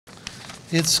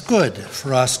It's good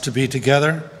for us to be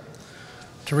together,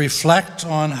 to reflect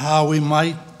on how we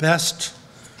might best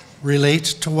relate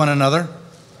to one another,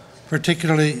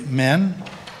 particularly men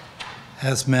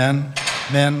as men,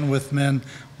 men with men,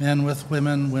 men with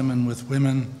women, women with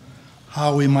women,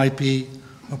 how we might be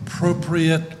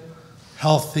appropriate,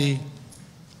 healthy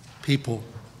people.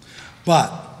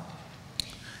 But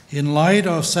in light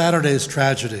of Saturday's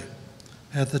tragedy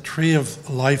at the Tree of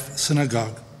Life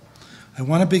Synagogue, I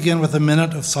want to begin with a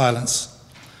minute of silence,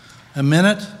 a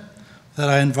minute that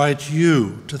I invite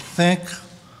you to think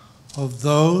of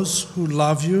those who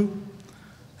love you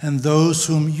and those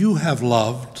whom you have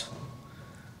loved,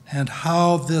 and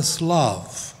how this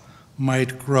love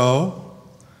might grow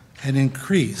and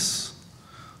increase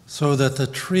so that the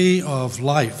tree of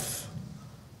life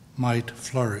might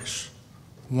flourish.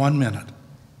 1 minute.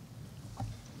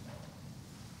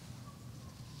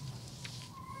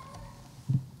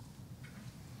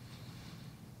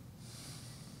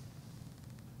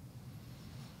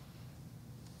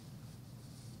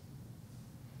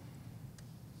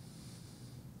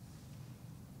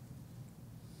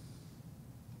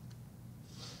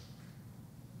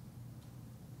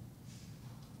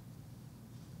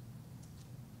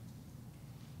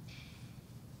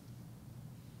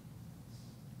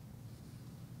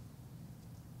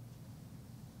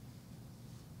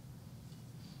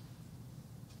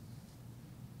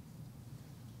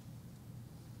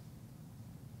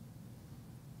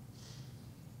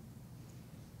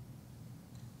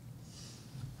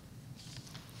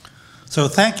 So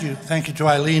thank you to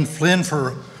Eileen Flynn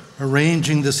for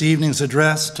arranging this evening's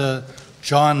address, to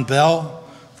John Bell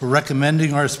for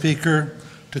recommending our speaker,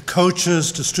 to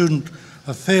coaches, to student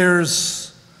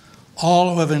affairs,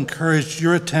 all who have encouraged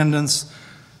your attendance,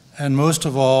 and most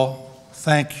of all,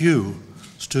 thank you,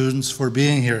 students, for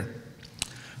being here.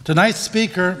 Tonight's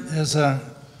speaker is an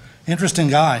interesting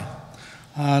guy,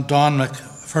 Don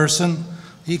McPherson.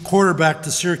 He quarterbacked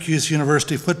the Syracuse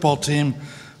University football team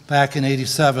back in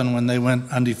 '87 when they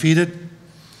went undefeated.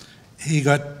 He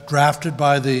got drafted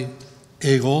by the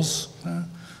Eagles,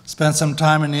 spent some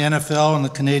time in the NFL and the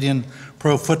Canadian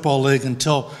Pro Football League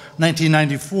until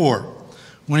 1994,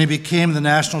 when he became the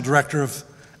National Director of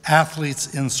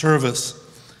Athletes in Service,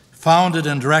 founded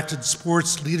and directed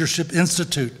Sports Leadership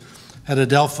Institute at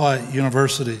Adelphi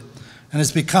University, and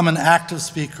has become an active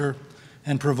speaker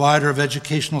and provider of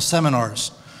educational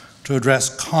seminars to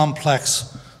address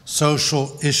complex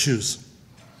social issues.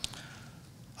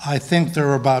 I think there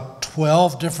are about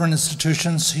 12 different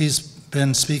institutions he's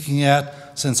been speaking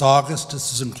at since August.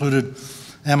 This has included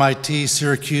MIT,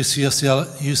 Syracuse,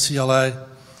 UCLA,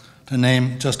 to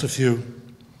name just a few.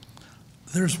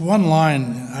 There's one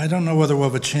line, I don't know whether we'll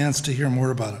have a chance to hear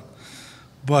more about it,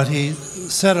 but he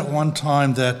said at one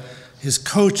time that his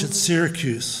coach at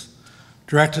Syracuse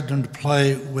directed him to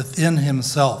play within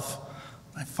himself.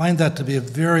 I find that to be a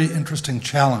very interesting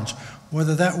challenge.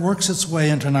 Whether that works its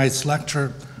way into tonight's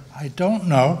lecture, I don't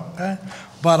know, okay?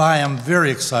 But I am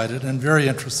very excited and very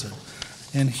interested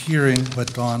in hearing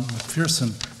what Don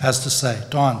McPherson has to say.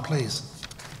 Don, please.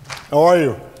 How are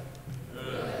you?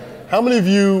 Good. How many of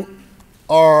you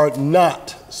are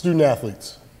not student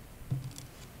athletes?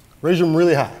 Raise them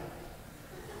really high.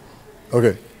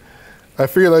 Okay. I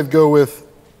figured I'd go with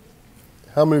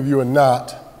how many of you are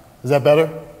not. Is that better?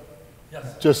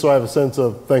 Yes. Just so I have a sense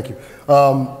of, thank you.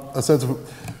 A sense of,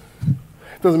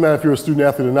 it doesn't matter if you're a student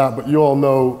athlete or not, but you all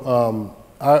know,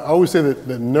 I always say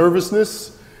that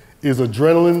nervousness is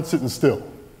adrenaline sitting still,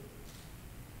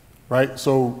 right?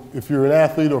 So if you're an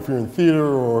athlete, or if you're in theater,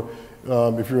 or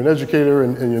if you're an educator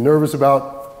and you're nervous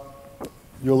about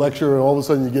your lecture, and all of a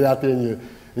sudden you get out there and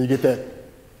you get that,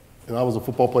 and I was a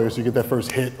football player, so you get that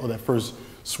first hit or that first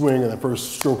swing or that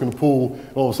first stroke in the pool,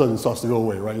 and all of a sudden it starts to go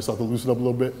away, right? You start to loosen up a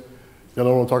little bit. Y'all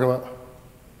know what I'm talking about?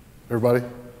 Everybody?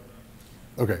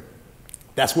 Okay.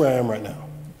 That's where I am right now.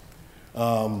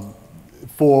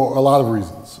 For a lot of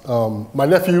reasons. My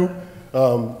nephew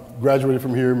graduated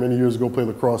from here many years ago, played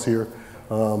lacrosse here.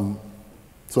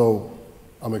 So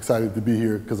I'm excited to be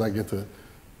here because I get to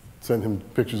send him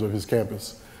pictures of his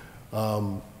campus.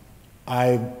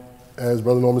 As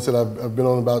Brother Norman said, I've been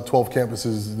on about 12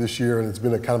 campuses this year, and it's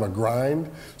been a kind of a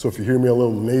grind. So if you hear me a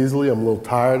little nasally, I'm a little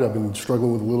tired. I've been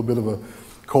struggling with a little bit of a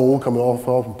cold coming off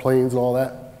from planes and all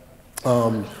that.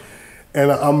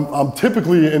 And I'm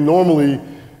typically and normally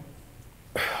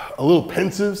a little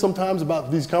pensive sometimes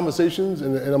about these conversations,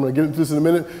 and I'm going to get into this in a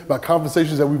minute, about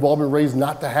conversations that we've all been raised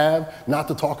not to have, not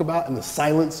to talk about, and the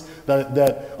silence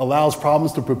that allows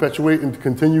problems to perpetuate and to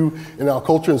continue in our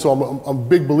culture. And so I'm a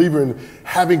big believer in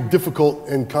having difficult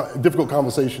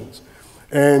conversations.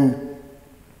 And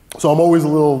so I'm always a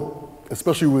little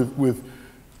especially with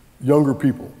younger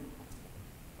people.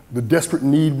 The desperate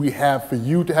need we have for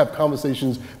you to have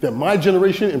conversations that my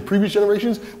generation and previous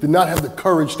generations did not have the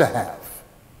courage to have.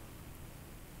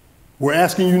 We're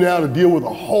asking you now to deal with a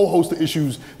whole host of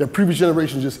issues that previous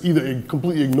generations just either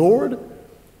completely ignored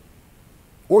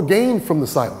or gained from the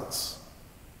silence.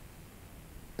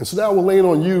 And so now we're laying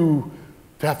on you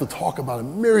to have to talk about a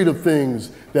myriad of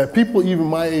things that people even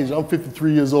my age, I'm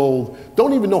 53 years old,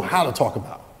 don't even know how to talk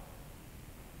about.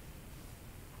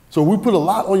 So we put a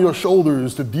lot on your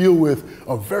shoulders to deal with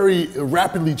a very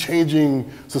rapidly changing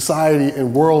society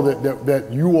and world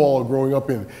that you all are growing up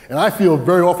in. And I feel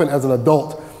very often as an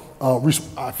adult,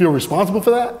 I feel responsible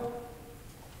for that.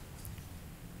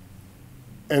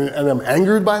 And I'm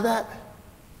angered by that.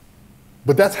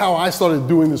 But that's how I started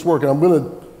doing this work. And I'm going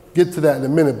to get to that in a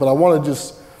minute, but I want to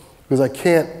just, because I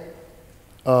can't,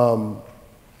 and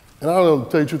I don't know,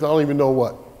 to tell you the truth, I don't even know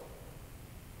what.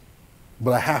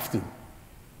 But I have to.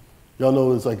 Y'all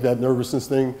know it's like that nervousness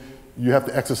thing. You have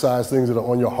to exercise things that are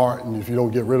on your heart, and if you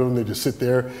don't get rid of them, they just sit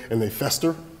there and they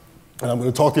fester. And I'm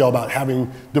going to talk to y'all about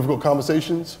having difficult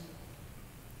conversations.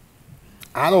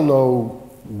 I don't know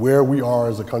where we are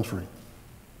as a country.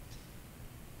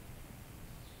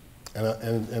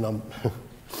 And I'm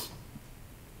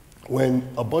when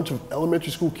a bunch of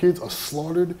elementary school kids are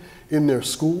slaughtered in their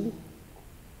school,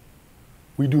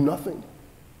 we do nothing.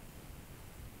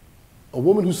 A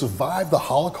woman who survived the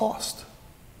Holocaust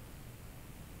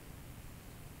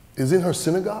is in her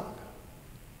synagogue.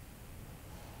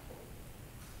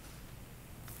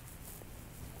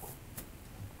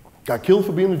 Got killed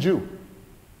for being a Jew.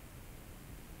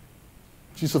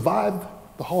 She survived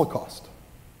the Holocaust.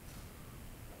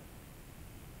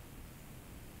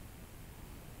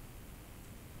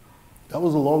 That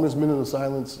was the longest minute of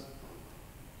silence.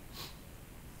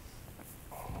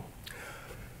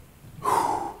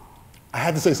 I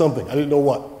had to say something. I didn't know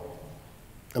what.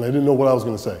 And I didn't know what I was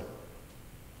going to say.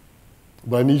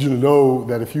 But I need you to know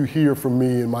that if you hear from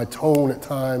me in my tone at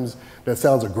times that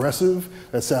sounds aggressive,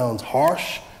 that sounds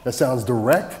harsh, that sounds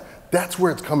direct, that's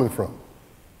where it's coming from.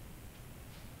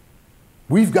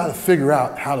 We've got to figure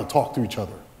out how to talk to each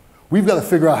other. We've got to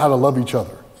figure out how to love each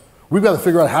other. We've got to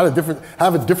figure out how to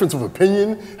have a difference of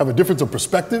opinion, have a difference of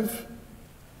perspective.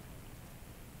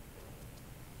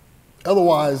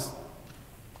 Otherwise,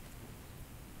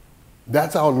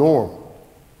 that's our norm.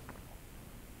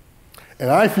 And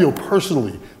I feel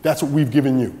personally that's what we've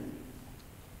given you.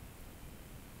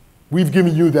 We've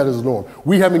given you that as a norm.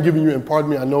 We haven't given you, and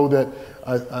pardon me, I know that,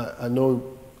 I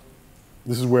know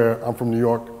this is where I'm from New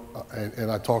York, and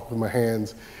I talk with my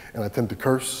hands, and I tend to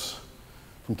curse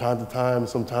from time to time.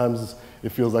 Sometimes it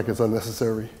feels like it's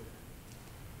unnecessary.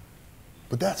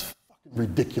 But that's fucking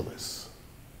ridiculous.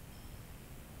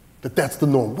 That's the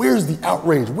norm. Where's the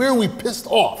outrage? Where are we pissed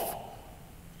off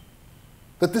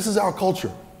that this is our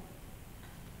culture?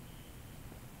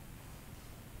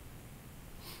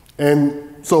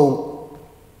 And so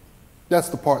that's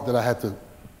the part that I had to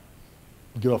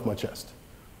get off my chest.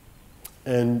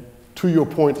 And to your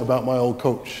point about my old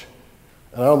coach,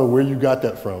 and I don't know where you got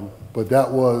that from, but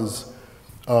that was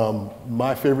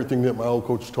my favorite thing that my old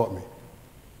coach taught me.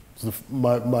 It's the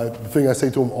thing I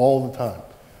say to him all the time.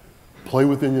 Play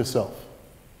within yourself.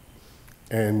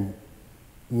 And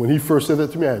when he first said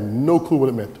that to me, I had no clue what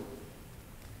it meant.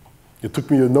 It took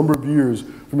me a number of years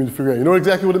for me to figure out, you know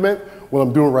exactly what it meant? What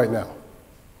I'm doing right now.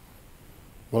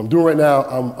 What I'm doing right now,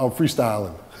 I'm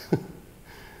freestyling.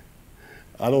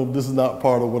 This is not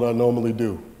part of what I normally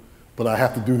do, but I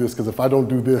have to do this because if I don't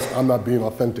do this, I'm not being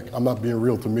authentic. I'm not being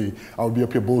real to me. I would be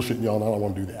up here bullshitting y'all and I don't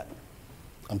want to do that.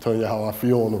 I'm telling you how I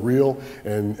feel on the real,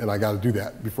 and I got to do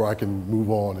that before I can move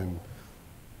on. And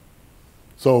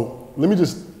so let me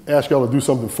just ask y'all to do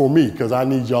something for me because I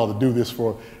need y'all to do this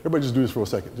everybody just do this for a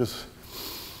second. Just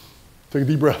take a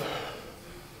deep breath.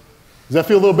 Does that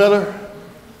feel a little better?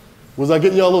 Was I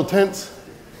getting y'all a little tense?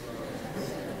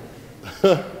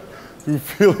 You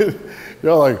feel it?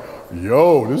 Y'all like,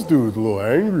 yo, this dude's a little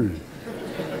angry.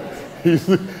 He's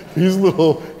a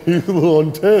little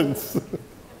intense.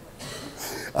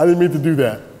 I didn't mean to do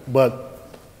that, but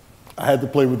I had to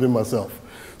play within myself.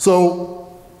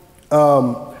 So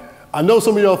I know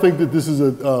some of y'all think that this is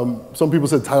some people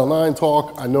said Title IX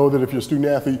talk. I know that if you're a student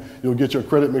athlete, you'll get your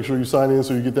credit. Make sure you sign in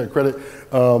so you get that credit.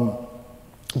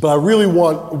 But I really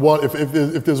want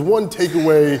if there's one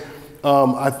takeaway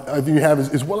I think you have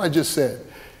is what I just said,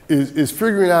 is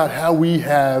figuring out how we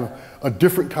have a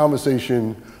different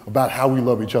conversation about how we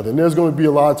love each other. And there's going to be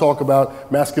a lot of talk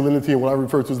about masculinity and what I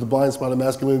refer to as the blind spot of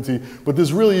masculinity, but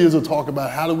this really is a talk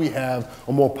about how do we have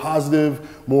a more positive,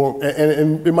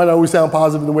 and it might not always sound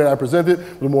positive in the way I present it,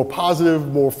 but a more positive,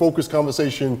 more focused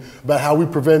conversation about how we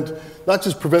not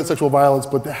just prevent sexual violence,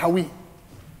 but how we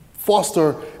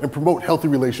foster and promote healthy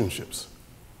relationships.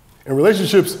 And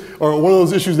relationships are one of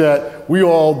those issues that we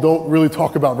all don't really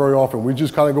talk about very often. We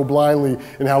just kind of go blindly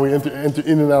in how we enter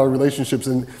in and out of relationships.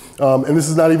 And this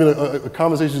is not even a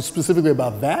conversation specifically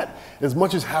about that, as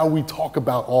much as how we talk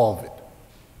about all of it.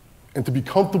 And to be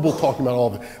comfortable talking about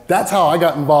all of it. That's how I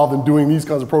got involved in doing these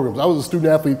kinds of programs. I was a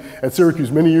student athlete at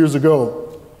Syracuse many years ago.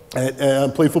 And I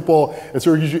played football at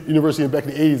Syracuse University back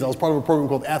in the 80s. I was part of a program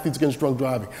called Athletes Against Drunk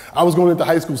Driving. I was going into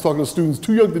high schools talking to students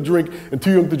too young to drink and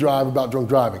too young to drive about drunk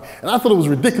driving. And I thought it was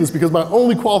ridiculous because my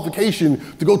only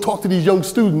qualification to go talk to these young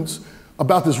students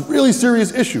about this really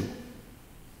serious issue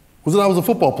was that I was a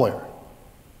football player.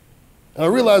 And I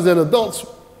realized that adults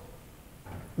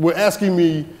were asking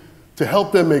me to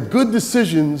help them make good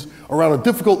decisions around a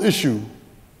difficult issue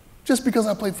just because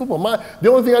I played football.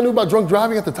 The only thing I knew about drunk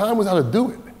driving at the time was how to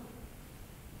do it.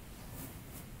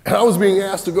 And I was being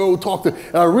asked to go talk to,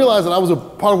 and I realized that I was a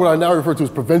part of what I now refer to as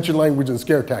prevention language and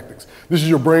scare tactics. This is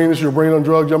your brain on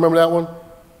drugs. Y'all remember that one?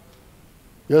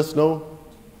 Yes, no?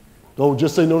 No,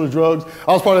 just say no to drugs.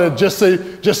 I was part of that just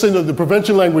say no, the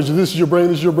prevention language. This is your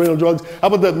brain on drugs. How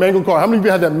about that mangled car? How many of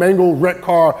you had that mangled wrecked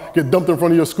car get dumped in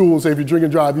front of your school and say, if you drink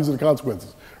and drive, these are the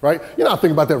consequences, right? You're not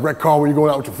thinking about that wrecked car when you're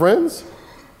going out with your friends.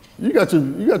 You got your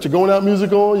going out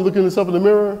music on, you're looking at yourself in the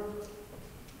mirror,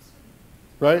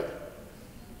 right?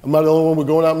 I'm not the only one with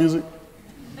going out music.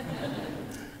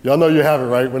 Y'all know you have it,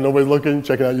 right? When nobody's looking,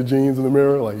 checking out your jeans in the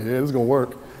mirror, like, yeah, this is gonna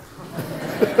work.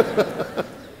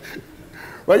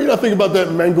 Right? You're not thinking about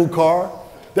that mangled car,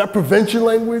 that prevention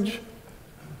language,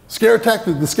 the scare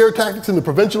tactics and the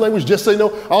prevention language, just say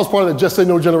no. I was part of that just say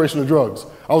no generation of drugs.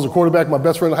 I was a quarterback, my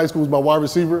best friend in high school was my wide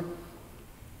receiver.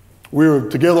 We were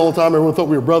together all the time, everyone thought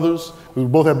we were brothers. We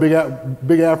both had big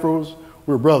afros.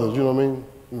 We were brothers, you know what I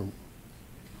mean?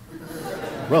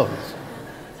 Brothers.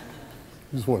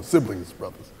 You just want siblings,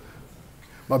 brothers.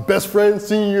 My best friend,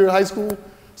 senior year in high school,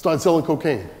 started selling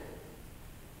cocaine.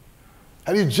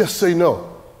 How do you just say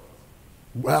no?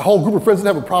 A whole group of friends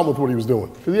didn't have a problem with what he was doing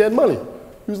because he had money.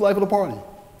 He was life of the party.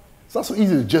 It's not so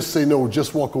easy to just say no or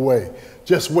just walk away.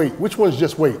 Just wait. Which one is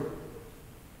just wait?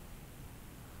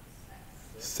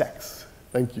 Sex.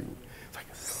 Thank you. It's like,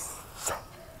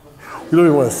 you don't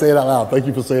even want to say it out loud. Thank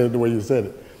you for saying it the way you said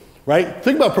it. Right?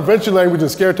 Think about prevention language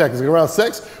and scare tactics. Around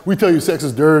sex, we tell you sex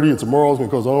is dirty, it's immoral, it's going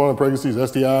to cause unwanted pregnancies,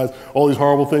 STIs, all these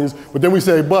horrible things. But then we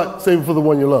say, but save it for the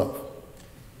one you love.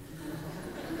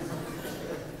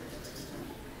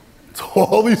 It's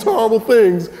all these horrible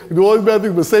things, we do all these bad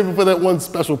things, but save it for that one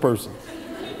special person.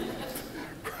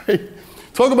 Right?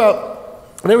 Talk about,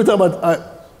 and every time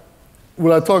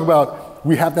when I talk about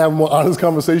we have to have a more honest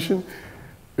conversation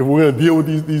if we're going to deal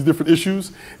with these different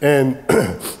issues. And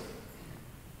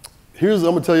I'm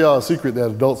going to tell y'all a secret that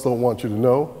adults don't want you to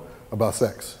know about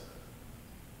sex.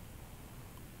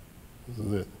 This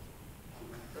is it.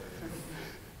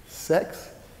 Sex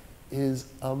is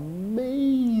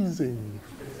amazing.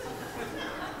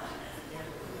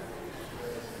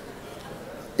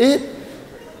 It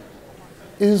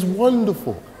is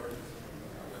wonderful.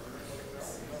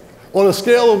 On a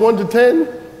scale of 1 to 10,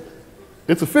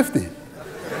 it's a 50.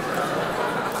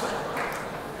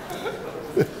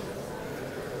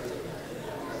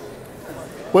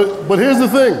 But here's the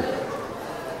thing.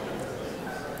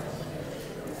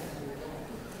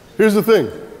 Here's the thing.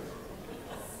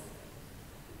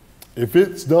 If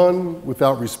it's done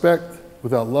without respect,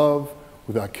 without love,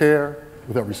 without care,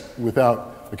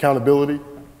 without accountability,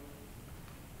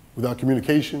 without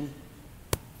communication,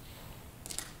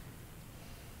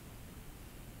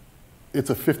 it's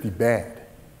a 50 bad.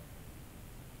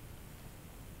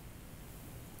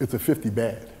 It's a 50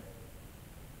 bad.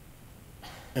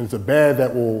 And it's a bad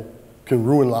that can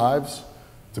ruin lives.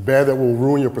 It's a bad that will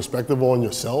ruin your perspective on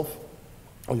yourself,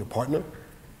 on your partner.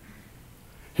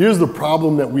 Here's the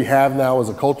problem that we have now as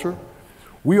a culture.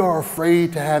 We are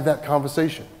afraid to have that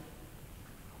conversation.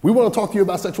 We want to talk to you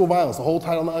about sexual violence. The whole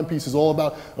Title IX piece is all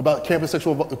about campus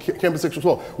sexual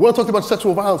assault. We want to talk about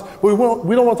sexual violence, but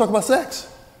we don't want to talk about sex.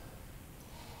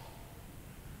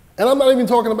 And I'm not even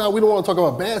talking about, we don't want to talk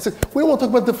about bad sex. We don't want to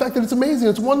talk about the fact that it's amazing,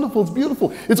 it's wonderful, it's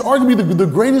beautiful. It's arguably the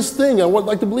greatest thing. I would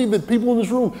like to believe that people in this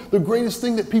room, the greatest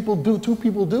thing that two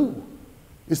people do,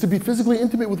 is to be physically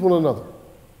intimate with one another.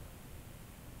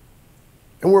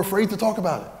 And we're afraid to talk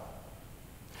about it.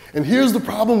 And here's the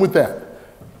problem with that.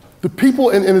 The people,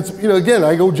 and it's, again,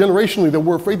 I go generationally that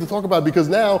we're afraid to talk about it because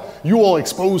now you all are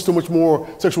exposed to much more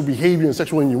sexual behavior and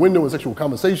sexual innuendo and sexual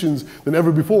conversations than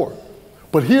ever before.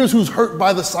 But here's who's hurt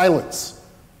by the silence.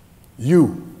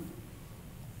 You.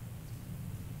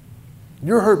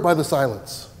 You're hurt by the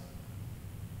silence.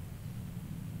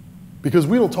 Because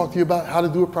we don't talk to you about how to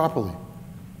do it properly.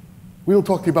 We don't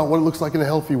talk to you about what it looks like in a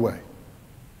healthy way.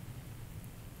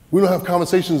 We don't have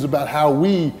conversations about how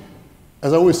we,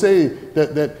 as I always say,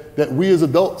 that we as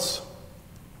adults,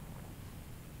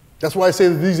 that's why I say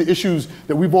that these are issues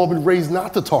that we've all been raised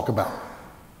not to talk about.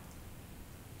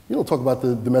 You don't talk about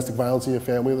the domestic violence in your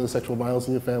family, the sexual violence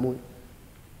in your family.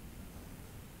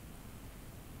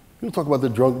 You don't talk about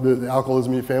the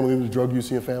alcoholism in your family, the drug use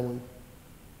in your family.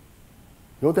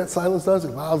 You know what that silence does? It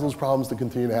allows those problems to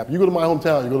continue to happen. You go to my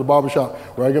hometown, you go to the barbershop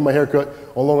where I get my hair cut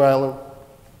on Long Island.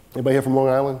 Anybody here from Long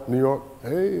Island, New York?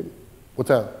 Hey, what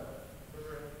town?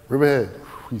 Riverhead.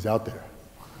 He's out there.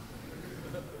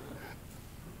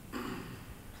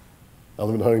 I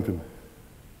live in Huntington.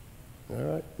 All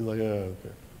right? He's like, okay.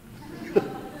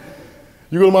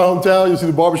 You go to my hometown, you see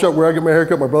the barbershop where I get my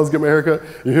haircut, my brothers get my haircut.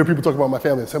 You hear people talk about my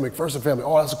family. It's the McPherson family.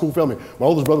 Oh, that's a cool family. My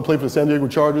oldest brother played for the San Diego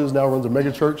Chargers, now runs a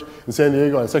mega church in San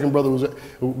Diego. My second brother was,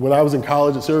 when I was in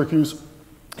college at Syracuse,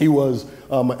 he was,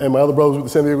 and my other brother was with the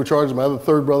San Diego Chargers. My other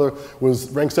third brother was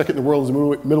ranked second in the world as a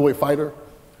middleweight fighter.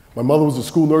 My mother was a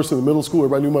school nurse in the middle school.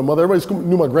 Everybody knew my mother. Everybody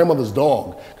knew my grandmother's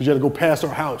dog because you had to go past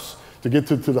our house to get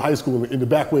to the high school, in the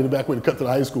back way to cut to the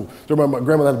high school. So my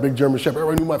grandmother had a big German Shepherd.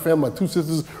 Everybody knew my family. My two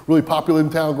sisters, really popular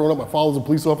in town growing up. My father was a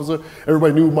police officer.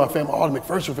 Everybody knew my family. Oh, the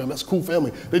McPherson family, that's a cool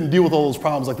family. They didn't deal with all those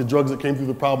problems like the drugs that came through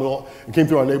the problem and came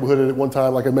through our neighborhood at one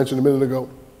time, like I mentioned a minute ago.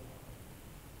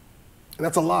 And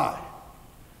that's a lie.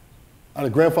 I had a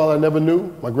grandfather I never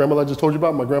knew. My grandmother I just told you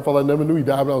about, my grandfather I never knew. He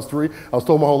died when I was 3. I was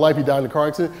told my whole life he died in a car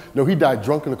accident. No, he died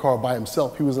drunk in the car by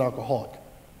himself. He was an alcoholic.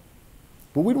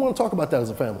 But we don't want to talk about that as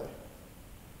a family.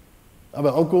 I have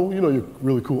an uncle, you're a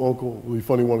really cool uncle, really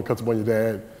funny one that cuts up on your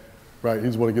dad, right?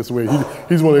 He's the one that gets away.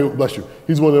 He's one that, bless you,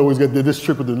 he's one that always did this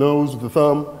trick with the nose, with the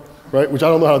thumb, right? Which I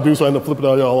don't know how to do, so I end up flipping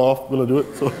all y'all off when I do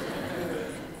it. So.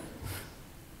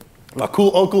 My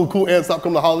cool uncle and cool aunt stopped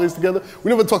coming to holidays together. We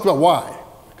never talked about why,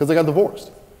 because they got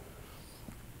divorced.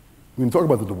 We didn't talk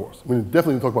about the divorce. We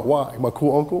definitely didn't talk about why. My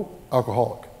cool uncle,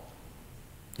 alcoholic.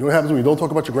 You know what happens when you don't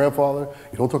talk about your grandfather,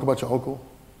 you don't talk about your uncle?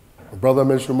 My brother I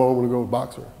mentioned a moment ago,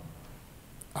 boxer.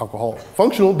 Alcoholic.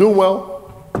 Functional, doing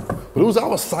well. But it was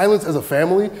our silence as a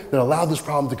family that allowed this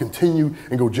problem to continue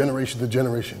and go generation to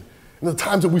generation. And the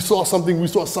times that we saw something, we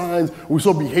saw signs, we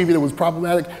saw behavior that was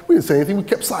problematic, we didn't say anything, we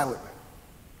kept silent.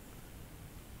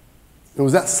 It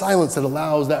was that silence that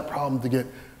allows that problem to get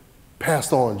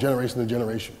passed on generation to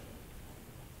generation.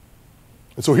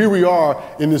 And so here we are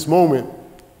in this moment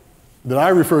that I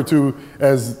refer to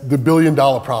as the $1 billion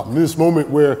problem. In this moment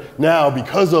where now,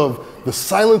 because of the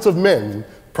silence of men,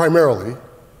 primarily,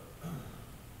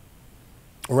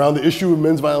 around the issue of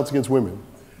men's violence against women,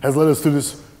 has led us to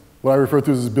this, what I refer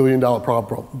to as this $1 billion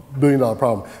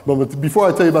problem. But before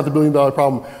I tell you about the $1 billion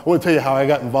problem, I want to tell you how I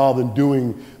got involved in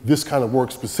doing this kind of work,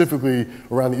 specifically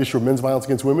around the issue of men's violence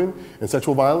against women and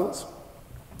sexual violence.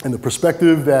 And the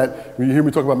perspective that, when you hear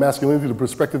me talk about masculinity, the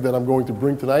perspective that I'm going to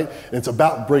bring tonight, and it's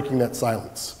about breaking that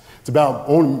silence. It's about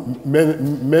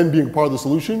men being part of the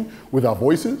solution with our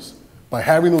voices, by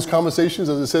having those conversations,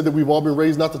 as I said, that we've all been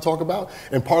raised not to talk about,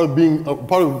 and part of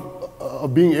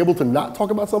being able to not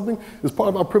talk about something is part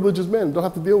of our privilege as men. Don't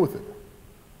have to deal with it.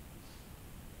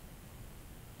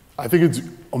 I think it's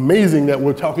amazing that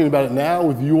we're talking about it now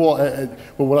with you all.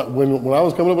 But when I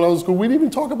was coming up, when I was in school, we didn't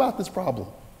even talk about this problem.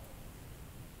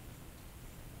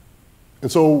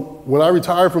 And so when I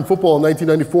retired from football in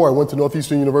 1994, I went to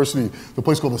Northeastern University, the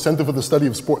place called the Center for the Study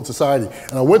of Sport and Society.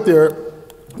 And I went there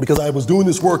because I was doing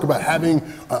this work about having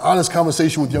an honest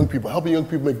conversation with young people, helping young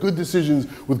people make good decisions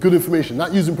with good information,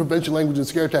 not using prevention language and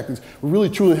scare tactics, but really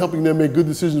truly helping them make good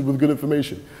decisions with good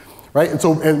information, right?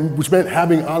 And which meant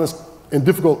having honest and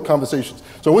difficult conversations.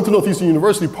 So I went to Northeastern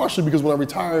University partially because when I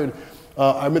retired,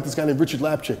 I met this guy named Richard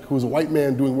Lapchick, who was a white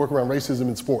man doing work around racism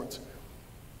in sports.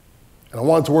 And I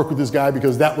wanted to work with this guy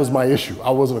because that was my issue.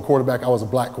 I wasn't a quarterback, I was a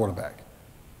black quarterback.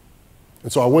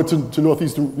 And so I went to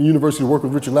Northeastern University to work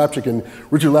with Richard Lapchick, and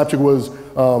Richard Lapchick was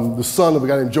the son of a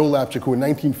guy named Joe Lapchick, who in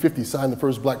 1950 signed the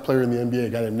first black player in the NBA, a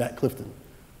guy named Nat Clifton.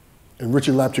 And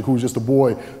Richard Lapchick, who was just a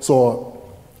boy, saw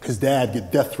his dad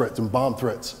get death threats and bomb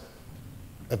threats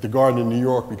at the Garden in New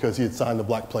York because he had signed a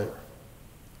black player.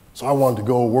 So I wanted to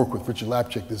go work with Richard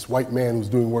Lapchick, this white man who was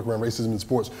doing work around racism in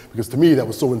sports, because to me that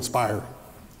was so inspiring.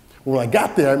 When I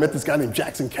got there, I met this guy named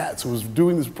Jackson Katz, who was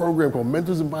doing this program called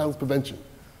Mentors in Violence Prevention.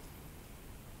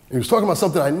 he was talking about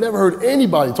something I never heard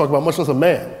anybody talk about, much less a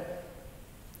man.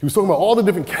 He was talking about all the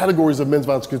different categories of men's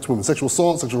violence against women: sexual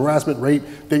assault, sexual harassment, rape,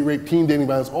 date rape, teen dating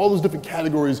violence, all those different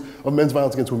categories of men's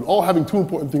violence against women, all having two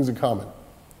important things in common.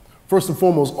 First and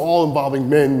foremost, all involving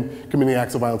men committing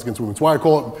acts of violence against women. That's why I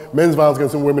call it men's violence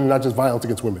against women and not just violence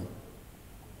against women.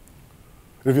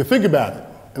 And if you think about it,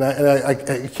 and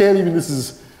I can't even, this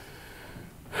is,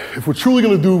 if we're truly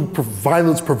going to do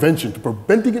violence prevention, to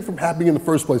preventing it from happening in the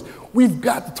first place, we've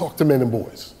got to talk to men and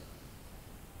boys.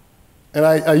 And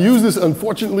I use this,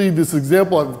 unfortunately, this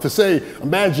example to say,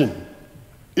 imagine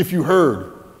if you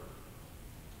heard,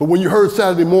 but when you heard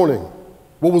Saturday morning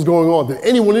what was going on, did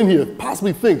anyone in here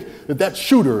possibly think that that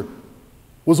shooter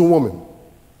was a woman?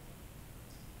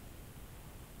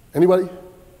 Anybody?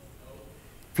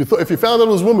 If you found out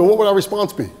it was a woman, what would our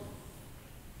response be?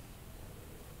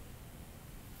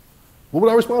 What would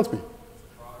our response be?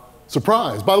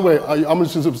 Surprise. By the way, I'm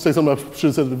just going to say something I should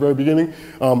have said at the very beginning.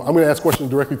 I'm going to ask questions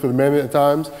directly to the men at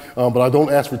times, but I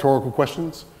don't ask rhetorical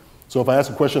questions. So if I ask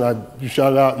a question, you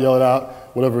shout it out, yell it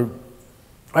out, whatever. All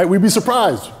right, we'd be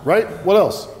surprised, right? What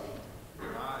else?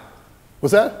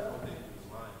 What's that?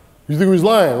 You think he was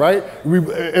lying, right?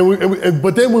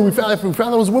 But then when we found out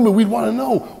it was a woman, we'd want to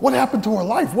know what happened to her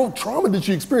life. What trauma did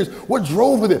she experience? What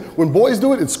drove her there? When boys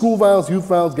do it, it's school violence, youth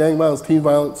violence, gang violence, teen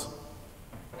violence.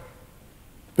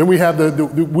 Then we have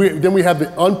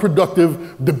the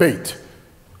unproductive debate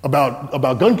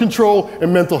about gun control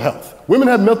and mental health. Women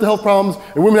have mental health problems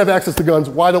and women have access to guns.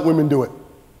 Why don't women do it?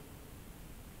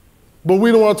 But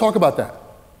we don't want to talk about that.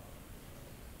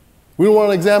 We don't want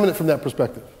to examine it from that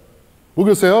perspective. We're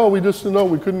going to say, oh, we just know,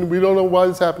 we don't know why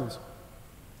this happens.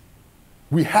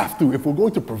 We have to, if we're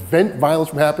going to prevent violence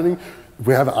from happening, if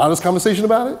we have an honest conversation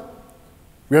about it,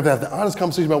 we have to have the honest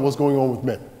conversation about what's going on with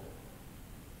men.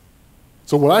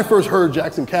 So when I first heard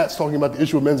Jackson Katz talking about the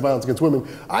issue of men's violence against women,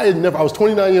 I was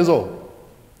 29 years old.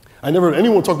 I never heard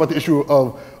anyone talk about the issue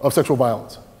of sexual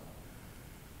violence.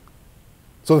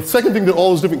 So the second thing that all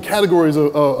those different categories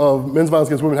of men's violence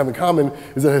against women have in common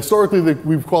is that historically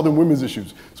we've called them women's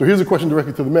issues. So here's a question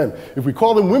directly to the men. If we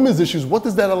call them women's issues, what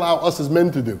does that allow us as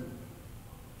men to do?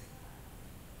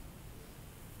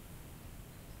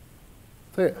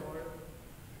 Say it.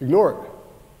 Ignore it.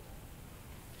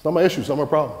 It's not my issue, it's not my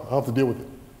problem. I don't have to deal with it.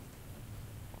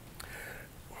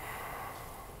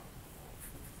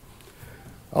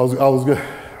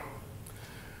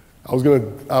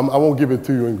 I won't give it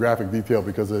to you in graphic detail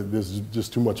because there's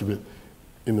just too much of it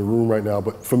in the room right now,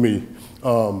 but for me.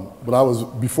 But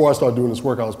before I started doing this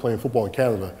work, I was playing football in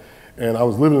Canada, and I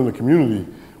was living in a community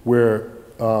where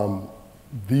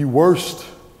the worst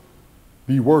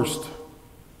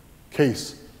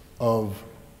case of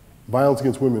violence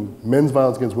against women, men's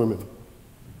violence against women,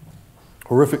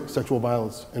 horrific sexual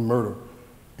violence and murder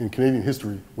in Canadian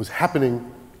history was happening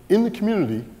in the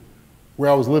community where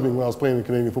I was living when I was playing in the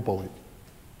Canadian Football League.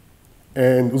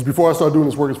 And it was before I started doing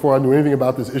this work, it's before I knew anything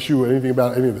about this issue or anything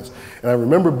about any of this. And I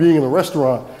remember being in a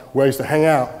restaurant where I used to hang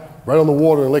out right on the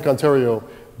water in Lake Ontario,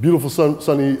 beautiful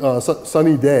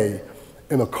sunny day,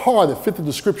 and a car that fit the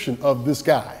description of this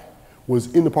guy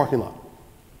was in the parking lot.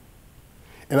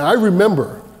 And I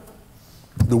remember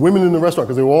the women in the restaurant,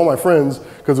 because they were all my friends,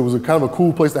 because it was a kind of a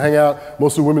cool place to hang out.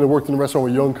 Most of the women that worked in the restaurant were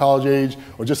young, college age,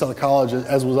 or just out of college,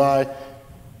 as was I.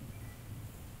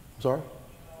 Sorry?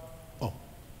 Oh.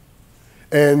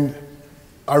 And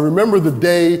I remember the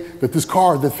day that this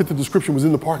car that fit the description was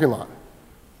in the parking lot.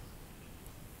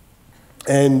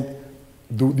 And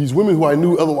these women who I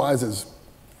knew otherwise as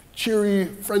cheery,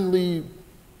 friendly,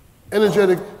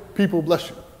 energetic people, bless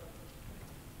you,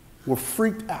 were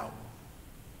freaked out.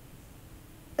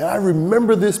 And I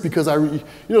remember this because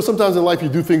sometimes in life you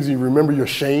do things and you remember your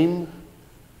shame.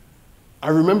 I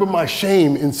remember my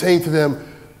shame in saying to them,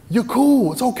 you're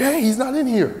cool, it's okay, he's not in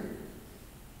here.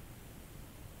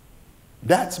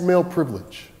 That's male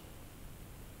privilege.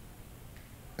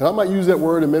 And I might use that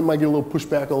word and men might get a little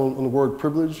pushback on the word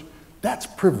privilege. That's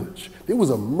privilege. There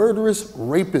was a murderous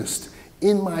rapist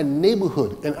in my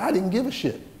neighborhood and I didn't give a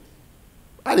shit.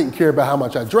 I didn't care about how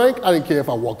much I drank. I didn't care if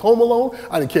I walked home alone.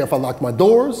 I didn't care if I locked my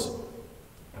doors.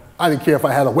 I didn't care if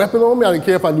I had a weapon on me. I didn't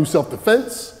care if I knew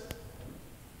self-defense.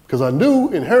 Because I knew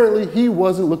inherently he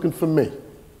wasn't looking for me.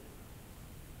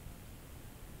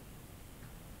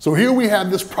 So here we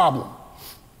have this problem,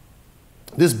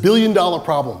 this billion-dollar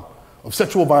problem of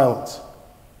sexual violence.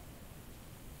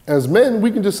 As men, we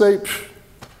can just say,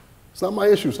 it's not my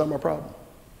issue, it's not my problem.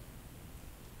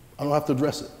 I don't have to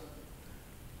address it.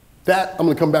 That, I'm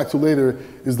going to come back to later,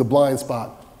 is the blind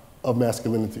spot of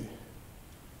masculinity,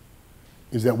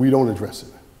 is that we don't address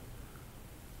it.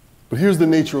 But here's the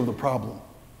nature of the problem.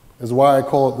 Is why I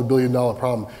call it the billion-dollar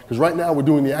problem. Because right now we're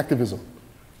doing the activism,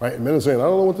 right? And men are saying, I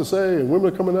don't know what to say, and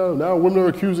women are coming out, and now women are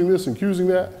accusing this and accusing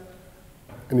that.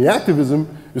 And the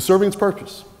activism is serving its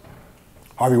purpose.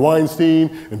 Harvey Weinstein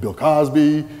and Bill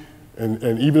Cosby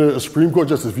and even a Supreme Court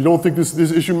justice, if you don't think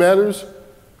this issue matters,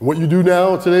 and what you do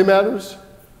now today matters,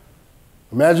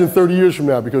 imagine 30 years from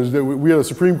now, because we had a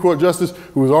Supreme Court justice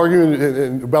who was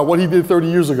arguing about what he did 30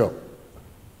 years ago.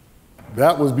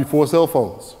 That was before cell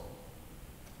phones,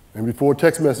 and before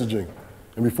text messaging,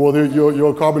 and before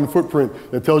your carbon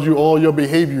footprint that tells you all your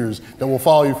behaviors that will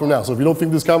follow you from now. So if you don't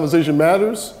think this conversation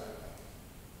matters,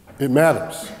 it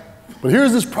matters. But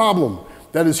here's this problem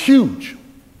that is huge.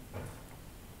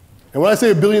 And when I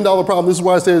say $1 billion problem, this is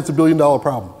why I say it's $1 billion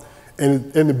problem.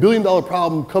 And the $1 billion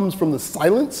problem comes from the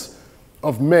silence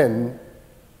of men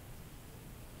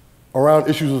around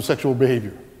issues of sexual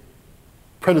behavior.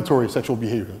 Predatory sexual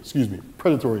behavior.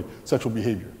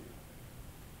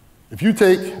 If you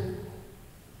take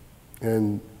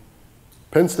in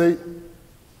Penn State,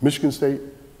 Michigan State,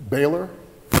 Baylor,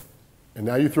 and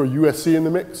now you throw USC in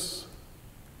the mix,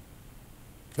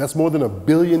 that's more than $1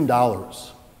 billion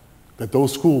that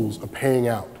those schools are paying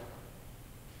out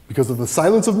because of the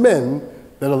silence of men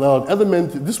that allowed other men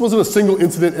to, this wasn't a single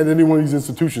incident at any one of these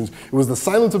institutions, it was the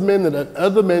silence of men that let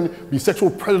other men be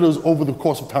sexual predators over the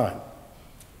course of time.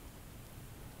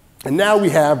 And now we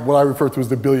have what I refer to as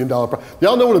the $1 billion problem.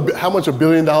 Y'all know how much $1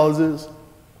 billion is?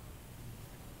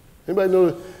 Anybody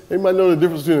know the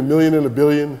difference between a million and a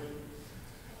billion?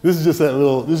 This is just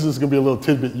gonna be a little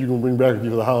tidbit you can bring back with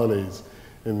you for the holidays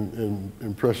and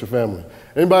impress your family.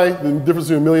 Anybody, the difference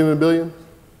between a million and a billion?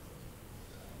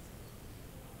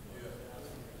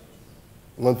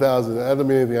 1,000, that doesn't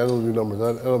mean anything, I don't do numbers,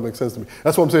 that don't make sense to me.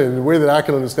 That's what I'm saying, the way that I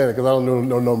can understand it, because I don't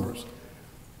know numbers.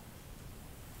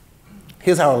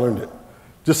 Here's how I learned it.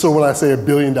 Just so when I say $1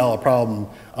 billion problem,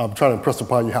 I'm trying to impress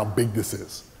upon you how big this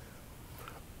is.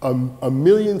 A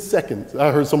million seconds,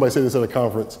 I heard somebody say this at a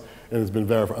conference, and it's been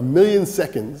verified. 1 million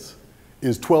seconds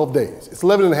is 12 days. It's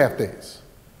 11 and a half days.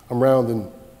 I'm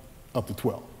rounding up to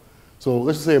 12. So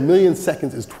let's just say 1 million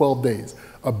seconds is 12 days.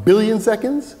 1 billion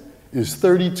seconds is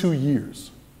 32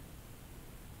 years.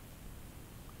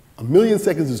 1 million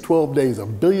seconds is 12 days.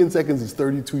 1 billion seconds is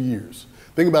 32 years.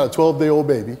 Think about a 12-day-old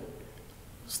baby,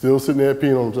 still sitting there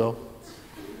peeing on himself,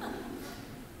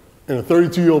 and a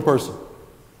 32-year-old person.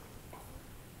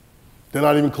 They're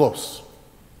not even close.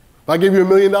 If I gave you $1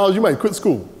 million, you might quit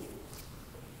school.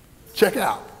 Check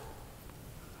out.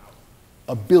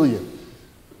 1 billion.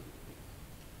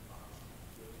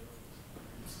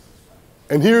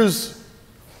 And here's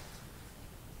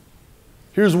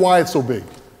why it's so big.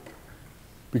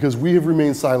 Because we have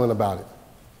remained silent about it.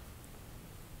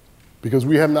 Because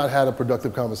we have not had a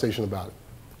productive conversation about it.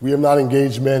 We have not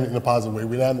engaged men in a positive way.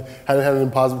 We haven't had a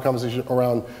positive conversation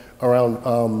around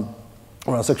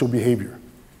sexual behavior.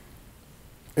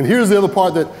 And here's the other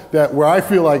part that where I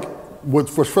feel like what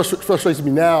frustrates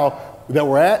me now that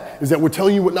we're at is that we're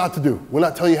telling you what not to do. We're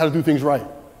not telling you how to do things right.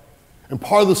 And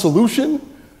part of the solution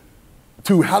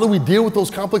to how do we deal with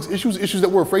those complex issues that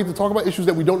we're afraid to talk about, issues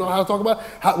that we don't know how to talk about,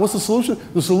 what's the solution?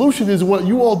 The solution is what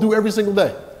you all do every single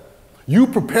day. You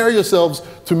prepare yourselves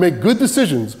to make good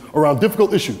decisions around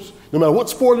difficult issues. No matter what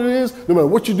sport it is, no matter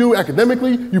what you do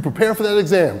academically, you prepare for that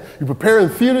exam. You prepare in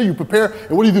theater, you prepare,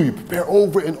 and what do? You prepare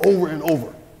over and over and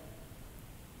over.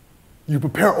 You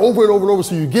prepare over and over and over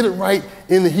so you get it right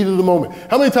in the heat of the moment.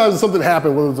 How many times does something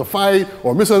happen, whether it's a fight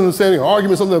or a misunderstanding or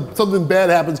argument, something bad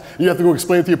happens, and you have to go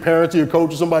explain it to your parents, to your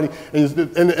coach or somebody, and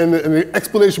the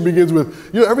explanation begins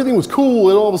with, everything was cool,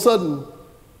 and all of a sudden,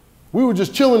 we were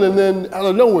just chilling, and then out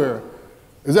of nowhere.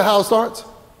 Is that how it starts?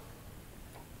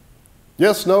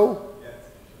 Yes, no? Yes.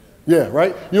 Yeah,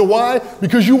 right? You know why?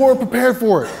 Because you weren't prepared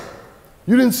for it.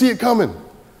 You didn't see it coming.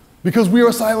 Because we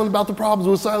are silent about the problems,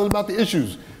 we're silent about the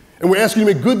issues. And we're asking you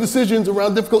to make good decisions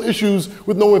around difficult issues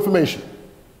with no information.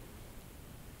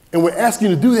 And we're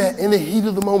asking you to do that in the heat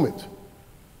of the moment.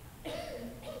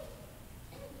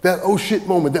 That oh shit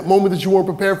moment, that moment that you weren't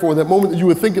prepared for, that moment that you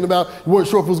were thinking about, you weren't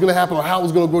sure if it was gonna happen or how it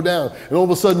was gonna go down. And all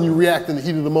of a sudden you react in the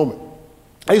heat of the moment.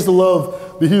 I used to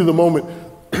love the heat of the moment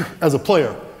as a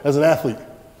player, as an athlete.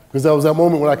 Because that was that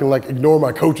moment when I can ignore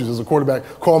my coaches as a quarterback,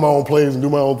 call my own plays and do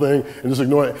my own thing and just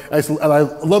ignore it. And I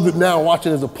love it now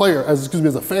watching as a player, as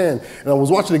a fan. And I was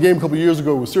watching a game a couple years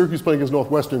ago with Syracuse playing against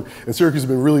Northwestern, and Syracuse has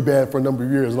been really bad for a number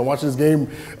of years. And I'm watching this game,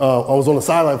 I was on the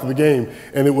sideline for the game,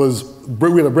 and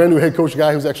we had a brand new head coach, a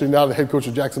guy who's actually now the head coach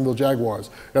of Jacksonville Jaguars,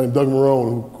 a guy named Doug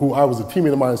Marrone, who I was a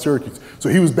teammate of mine in Syracuse. So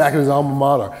he was back in his alma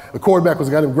mater. The quarterback was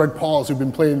a guy named Greg Paulus, who'd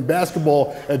been playing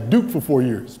basketball at Duke for 4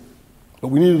 years. But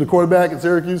we needed a quarterback at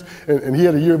Syracuse, and he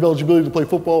had a year of eligibility to play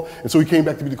football, and so he came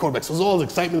back to be the quarterback. So there was all this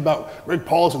excitement about Greg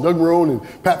Paulus and Doug Marrone,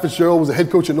 and Pat Fitzgerald was the head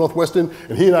coach at Northwestern,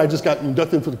 and he and I just got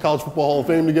inducted into the College Football Hall of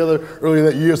Fame together earlier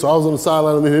that year, so I was on the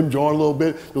sideline with him, jawing a little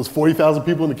bit. There was 40,000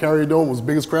 people in the Carrier Dome. It was the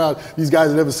biggest crowd these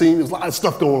guys had ever seen. There was a lot of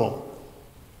stuff going on.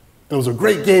 It was a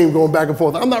great game going back and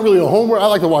forth. I'm not really a homer. I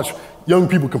like to watch young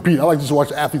people compete. I like just to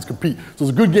watch athletes compete. So it was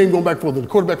a good game going back and forth. The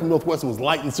quarterback from Northwestern was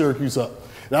lighting Syracuse up.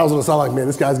 And I was on the sideline like, man,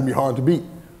 this guy's going to be hard to beat.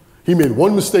 He made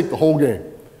one mistake the whole game.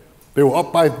 They were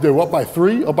up by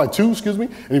 2, excuse me,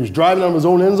 and he was driving out of his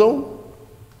own end zone,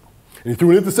 and he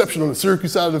threw an interception on the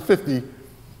Syracuse side of the 50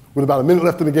 with about a minute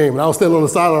left in the game. And I was standing on the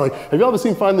sideline like, have y'all ever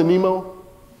seen Finding Nemo?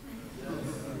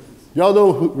 Y'all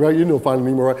know, right? You know Finding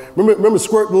Nemo, right? Remember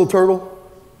Squirt, little turtle?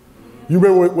 You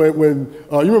remember when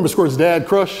you remember Squirt's dad,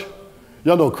 Crush?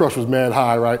 Y'all know Crush was mad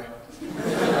high, right?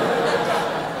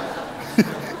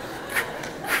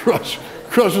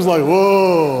 Crush was like,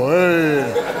 whoa,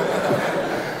 hey.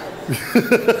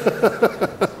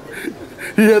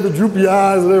 He had the droopy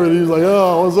eyes and everything. He was like,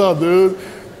 oh, what's up, dude?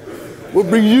 What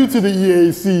brings you to the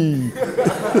EAC?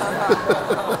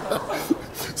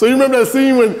 So you remember that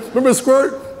scene remember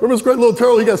Squirt, little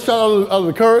turtle, he got shot out of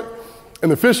the current,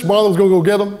 and the fish Marlon's gonna go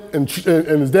get him, and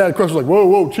his dad, Crush, was like,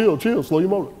 whoa, chill, slow your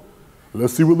motor.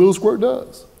 Let's see what little Squirt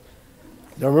does.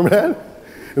 Y'all remember that?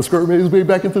 And Squirt made his way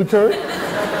back into the current.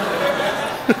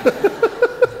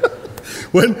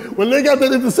 When they got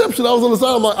that interception, I was on the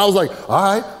side, I was like, all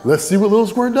right, let's see what little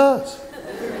Squirt does.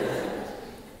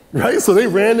 Right? So they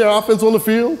ran their offense on the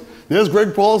field. There's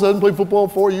Greg Paulus, hasn't played football in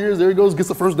 4 years. There he goes, gets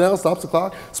the first down, stops the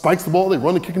clock, spikes the ball. They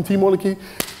run the kicking team on the key.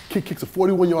 Kid kicks a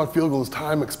 41-yard field goal. His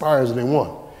time expires and they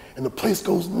won. And the place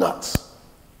goes nuts.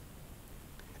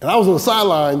 And I was on the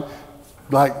sideline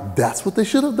like, that's what they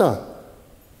should have done.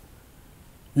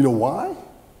 You know why?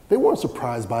 They weren't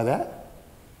surprised by that.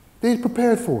 They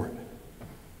prepared for it.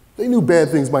 They knew bad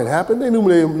things might happen. They knew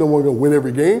they weren't going to win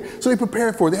every game, so they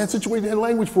prepared for it. They had situations, they had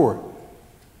language for it.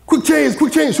 Quick change.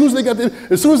 As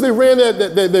soon as they ran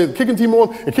the kicking team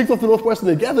on and kicked off the Northwestern,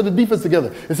 they gathered the defense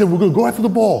together and said, we're going to go after the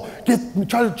ball.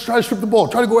 Try to strip the ball.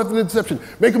 Try to go after the interception.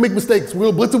 Make them make mistakes. We're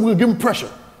going to blitz them. We're going to give them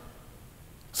pressure.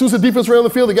 As soon as the defense ran on the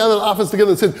field, they gathered the offense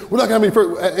together and said, we're not going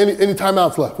to have any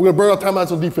timeouts left. We're going to burn out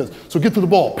timeouts on defense. So get to the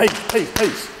ball.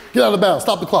 Pace. Get out of bounds.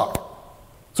 Stop the clock.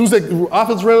 As soon as the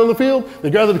offense ran on the field, they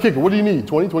gathered the kicker. What do you need?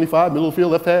 20, 25, middle of the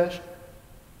field, left hash?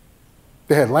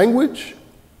 They had language.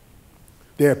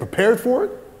 They had prepared for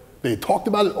it. They had talked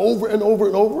about it over and over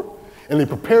and over. And they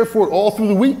prepared for it all through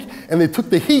the week. And they took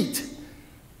the heat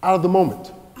out of the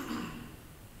moment.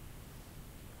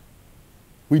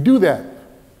 We do that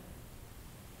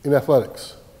in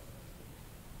athletics.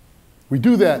 We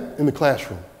do that in the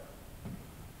classroom.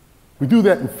 We do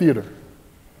that in theater.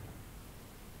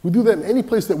 We do that in any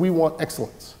place that we want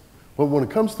excellence. But when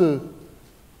it comes to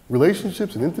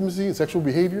relationships and intimacy and sexual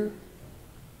behavior,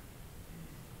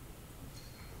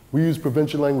 we use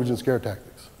prevention language and scare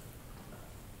tactics.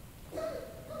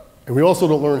 And we also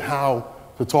don't learn how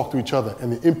to talk to each other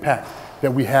and the impact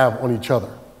that we have on each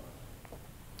other.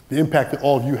 The impact that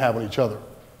all of you have on each other.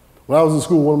 When I was in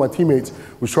school, one of my teammates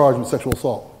was charged with sexual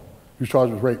assault. He was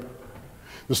charged with rape.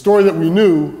 The story that we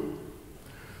knew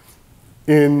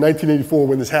in 1984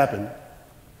 when this happened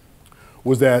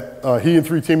was that he and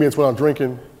 3 teammates went out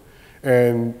drinking,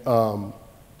 and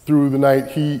through the night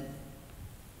he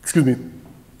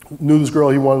knew this girl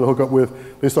he wanted to hook up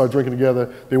with. They started drinking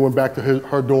together. They went back to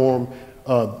her dorm.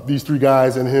 These 3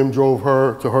 guys and him drove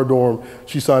her to her dorm.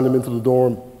 She signed him into the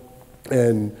dorm,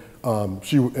 and then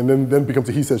it becomes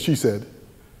a he said, she said.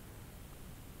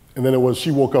 And then it was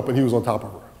she woke up and he was on top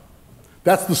of her.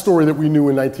 That's the story that we knew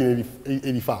in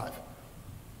 1985.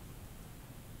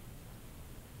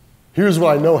 Here's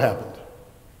what I know happened.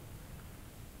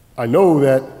 I know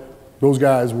that those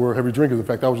guys were heavy drinkers. In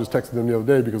fact, I was just texting them the other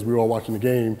day because we were all watching the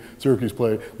game, Syracuse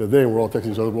play the other day, and we're all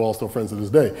texting each other. We're all still friends to this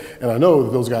day. And I know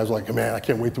that those guys were like, man, I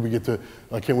can't wait till we get to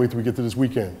this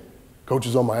weekend. Coach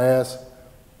is on my ass.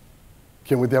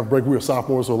 Can't wait to have a break. We were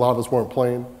sophomores, so a lot of us weren't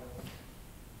playing.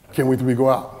 Can't wait till we go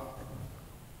out.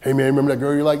 Hey man, remember that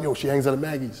girl you like? Yo, she hangs out at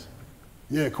Maggie's.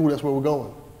 Yeah, cool, that's where we're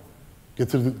going. Get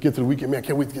to the weekend, man, I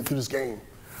can't wait to get to this game.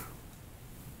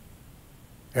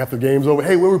 After the game's over,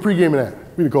 hey, where were we pre-gaming at?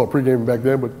 We didn't call it pre-gaming back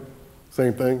then, but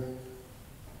same thing.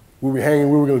 We were hanging,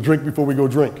 we were gonna drink before we go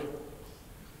drink.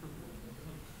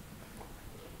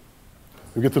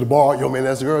 We get to the bar, yo man,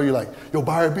 that's the girl, you're like, yo,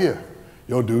 buy her a beer.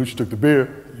 Yo dude, she took the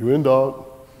beer, you in dog.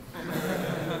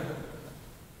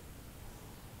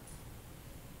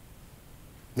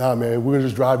 Nah man, we're gonna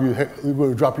just drop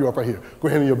you off right here. Go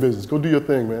handle your business, go do your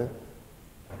thing, man.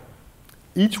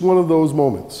 Each one of those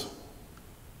moments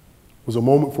was a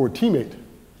moment for a teammate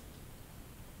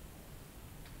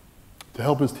to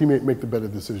help his teammate make the better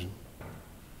decision.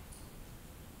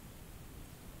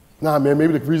 Nah, man,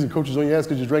 maybe the reason coach is on your ass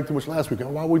because you drank too much last week.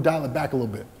 Why don't we dial it back a little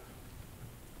bit?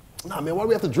 Nah, man, why do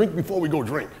we have to drink before we go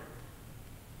drink?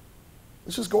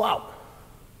 Let's just go out.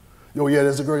 Yo, yeah,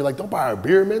 there's a girl, you're like, don't buy her a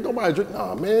beer, man. Don't buy her a drink.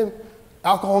 Nah, man.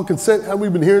 Alcohol and consent, have we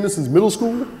been hearing this since middle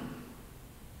school?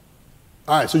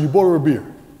 All right, so you bought her a beer.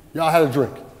 Y'all had a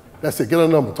drink. That's it, get her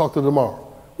number, talk to her tomorrow.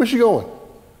 Where's she going?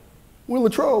 We're in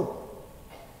Latrobe.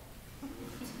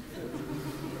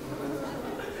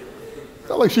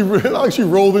 Not like she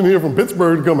rolled in here from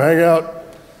Pittsburgh to come hang out.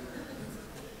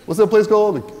 What's that place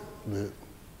called?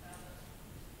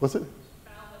 What's it?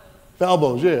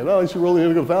 Falbo's, yeah. Not like she rolled in here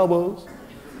to go to Falbo's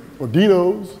or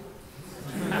Dino's.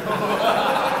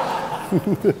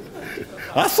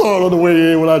 I saw it on the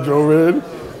way in when I drove in.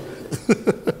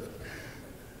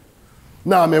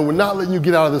 Nah, man, we're not letting you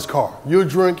get out of this car. You're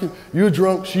drinking, you're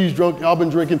drunk, she's drunk, y'all been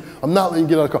drinking. I'm not letting you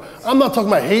get out of the car. I'm not talking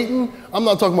about hating. I'm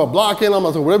not talking about blocking. I'm not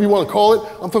talking whatever you want to call it.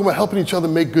 I'm talking about helping each other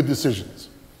make good decisions.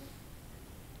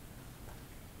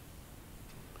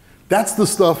 That's the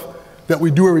stuff that we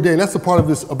do every day, and that's the part of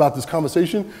this about this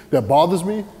conversation that bothers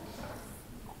me.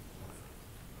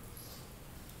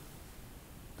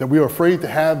 That we are afraid to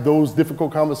have those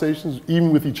difficult conversations,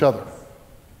 even with each other.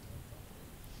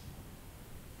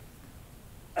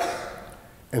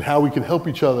 And how we can help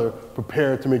each other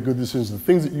prepare to make good decisions, the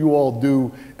things that you all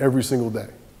do every single day.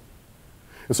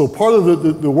 And so part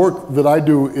of the work that I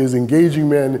do is engaging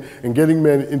men and getting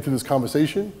men into this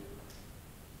conversation.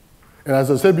 And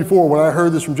as I said before, when I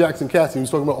heard this from Jackson Cassidy, he was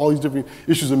talking about all these different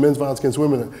issues of men's violence against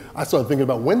women, I started thinking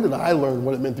about when did I learn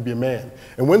what it meant to be a man?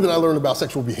 And when did I learn about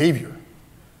sexual behavior?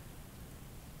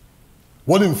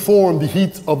 What informed the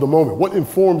heat of the moment? What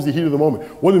informs the heat of the moment?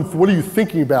 What are you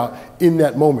thinking about in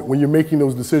that moment when you're making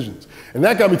those decisions? And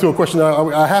that got me to a question that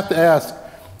I have to ask,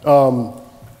 and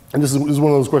this is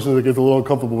one of those questions that gets a little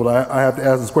uncomfortable, but I have to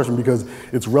ask this question because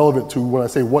it's relevant to when I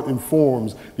say what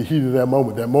informs the heat of that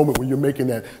moment when you're making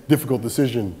that difficult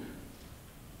decision.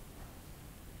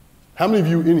 How many of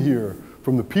you in here,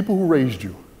 from the people who raised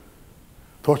you,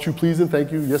 taught you please and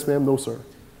thank you, yes ma'am, no sir?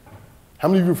 How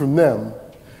many of you from them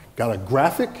got a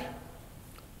graphic,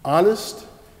 honest,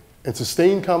 and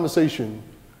sustained conversation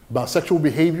about sexual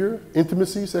behavior,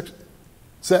 intimacy,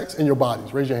 sex, and your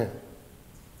bodies? Raise your hand.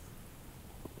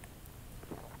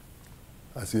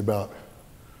 I see about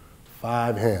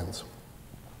 5 hands.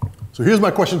 So here's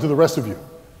my question to the rest of you.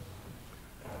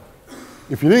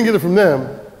 If you didn't get it from them,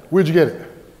 where'd you get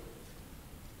it?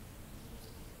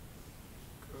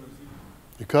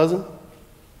 Your cousin?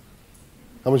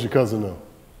 How much your cousin know?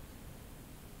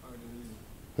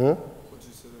 Huh?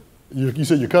 You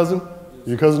said your cousin? Yes.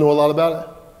 Your cousin know a lot about it?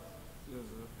 Yes,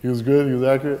 sir. He was good? He was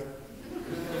accurate?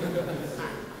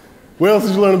 What else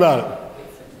did you learn about it?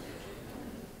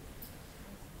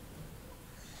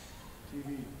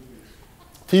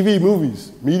 TV,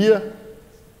 movies. Media?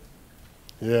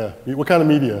 Yeah. What kind of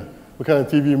media? What kind of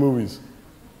TV and movies?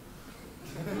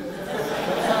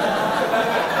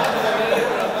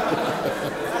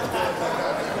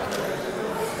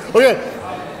 Okay.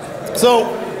 So,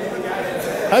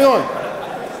 hang on.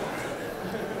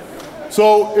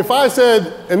 So if I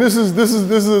said, and this is a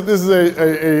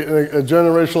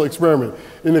generational experiment.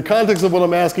 In the context of what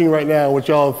I'm asking right now, what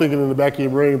y'all are thinking in the back of your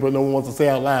brain, but no one wants to say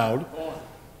out loud.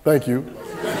 Thank you.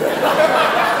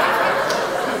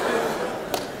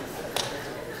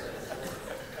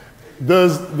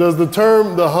 Does the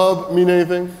term the hub mean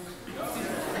anything?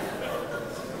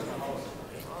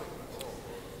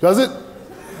 Does it?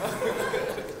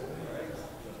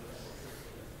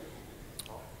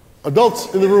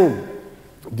 Adults in the room,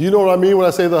 do you know what I mean when I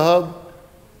say the hub?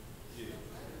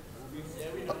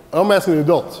 I'm asking the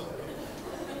adults.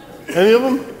 Any of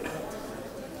them?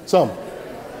 Some.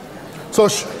 So,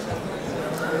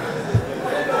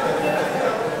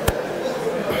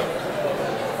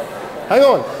 hang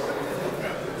on.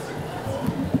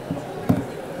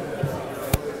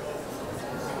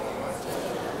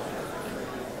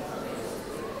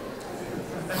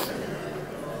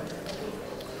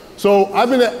 So I've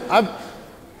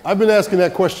been asking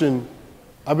that question.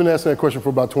 I've been asking that question for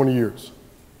about 20 years.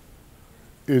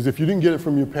 Is if you didn't get it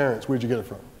from your parents, where'd you get it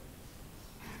from?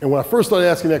 And when I first started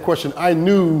asking that question, I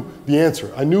knew the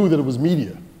answer. I knew that it was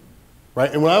media,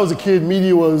 right? And when I was a kid,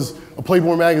 media was a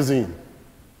Playboy magazine.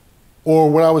 Or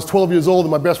when I was 12 years old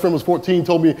and my best friend was 14,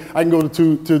 told me I can go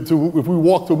to if we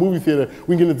walk to a movie theater,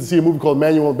 we can get in to see a movie called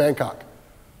Manual in Bangkok.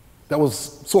 That was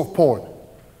soft porn.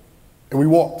 And we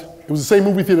walked. It was the same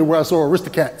movie theater where I saw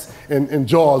Aristocats and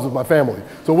Jaws with my family.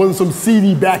 So it wasn't some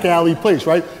seedy back alley place,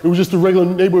 right? It was just a regular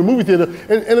neighborhood movie theater.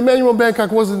 And Emmanuel in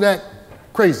Bangkok wasn't that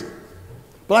crazy.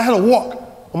 But I had to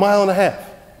walk 1.5 miles.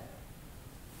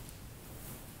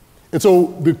 And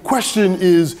so the question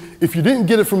is, if you didn't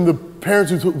get it from the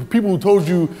parents, people who told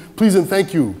you please and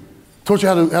thank you, taught you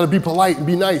how to be polite and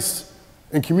be nice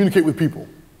and communicate with people.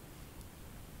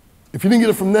 If you didn't get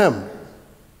it from them,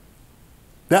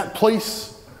 that place,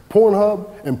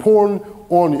 Pornhub and porn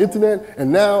on the internet,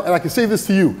 and I can say this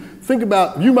to you, think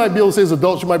about, you might be able to say as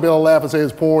adults, you might be able to laugh and say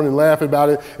it's porn and laugh about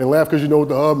it and laugh because you know what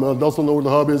the hub, and adults don't know what the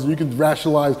hub is, and you can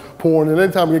rationalize porn. And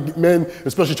anytime men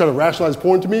especially try to rationalize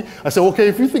porn to me, I say, okay,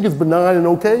 if you think it's benign and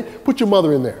okay, put your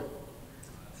mother in there.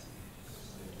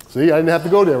 See, I didn't have to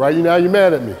go there, right? Now you're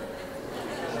mad at me.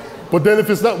 But then if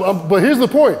it's not, but here's the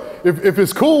point. If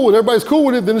it's cool and everybody's cool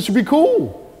with it, then it should be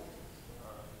cool.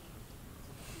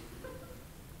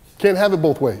 Can't have it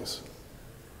both ways.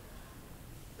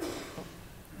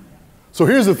 So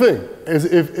here's the thing.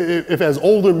 If as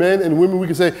older men and women we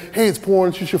can say, hey, it's porn,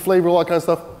 it's just your flavor, all that kind of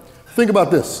stuff. Think about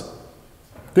this.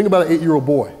 Think about an 8-year-old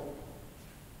boy.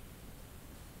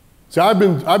 See, I've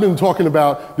been talking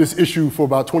about this issue for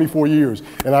about 24 years,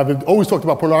 and I've always talked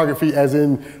about pornography as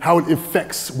in how it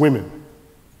affects women.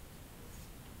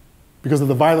 Because of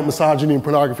the violent misogyny in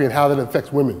pornography and how that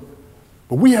affects women.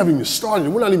 But we haven't even started,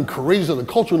 and we're not even courageous as a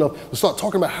culture enough to start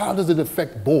talking about how does it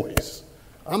affect boys.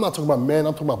 I'm not talking about men,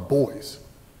 I'm talking about boys.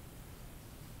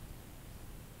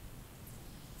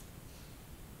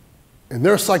 And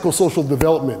their psychosocial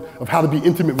development of how to be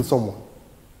intimate with someone.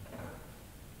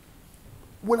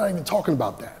 We're not even talking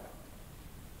about that.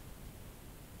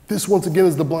 This, once again,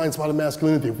 is the blind spot of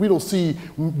masculinity. If we don't see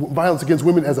violence against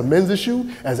women as a men's issue,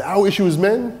 as our issue as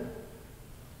men,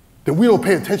 then we don't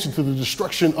pay attention to the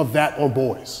destruction of that on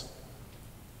boys.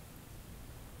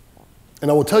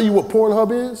 And I will tell you what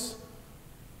Pornhub is.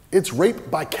 It's rape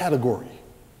by category.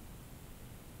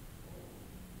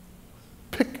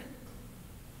 Pick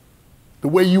the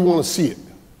way you want to see it.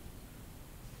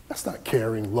 That's not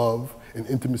caring, love, and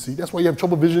intimacy. That's why you have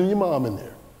trouble visioning your mom in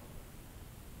there.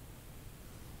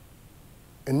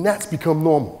 And that's become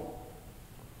normal.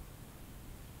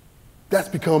 That's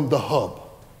become the hub.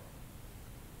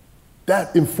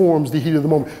 That informs the heat of the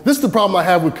moment. This is the problem I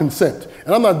have with consent.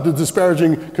 And I'm not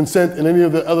disparaging consent and any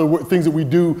of the other things that we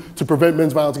do to prevent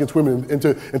men's violence against women and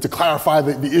to clarify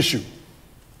the issue.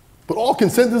 But all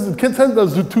consent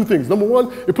does do two things. Number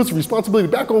one, it puts the responsibility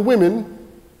back on women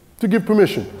to give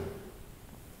permission.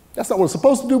 That's not what it's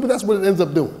supposed to do, but that's what it ends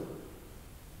up doing.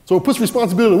 So it puts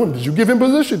responsibility on women. Did you give him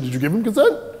permission? Did you give him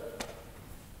consent?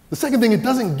 The second thing, it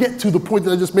doesn't get to the point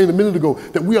that I just made a minute ago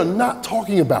that we are not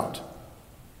talking about.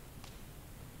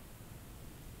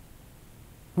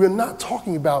 We are not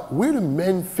talking about where do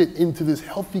men fit into this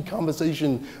healthy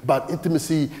conversation about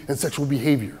intimacy and sexual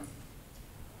behavior.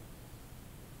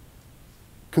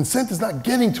 Consent is not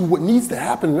getting to what needs to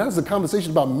happen, and that is a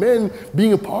conversation about men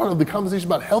being a part of the conversation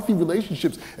about healthy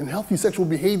relationships and healthy sexual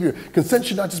behavior. Consent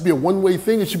should not just be a one-way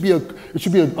thing, it should be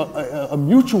a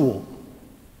mutual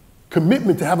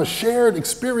commitment to have a shared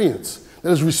experience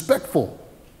that is respectful,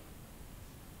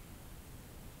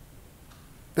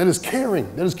 that is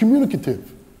caring, that is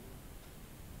communicative.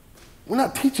 We're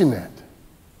not teaching that.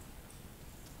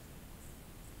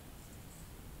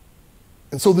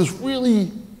 And so this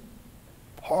really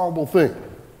horrible thing,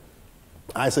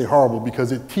 I say horrible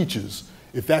because it teaches,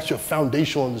 if that's your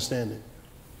foundational understanding.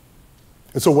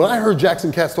 And so when I heard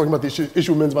Jackson Katz talking about the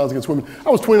issue of men's violence against women, I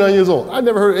was 29 years old. I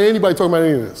never heard anybody talking about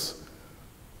any of this.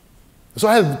 So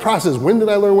I had to process, when did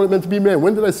I learn what it meant to be a man?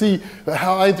 When did I see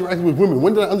how I interacted with women?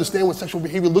 When did I understand what sexual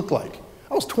behavior looked like?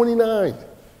 I was 29.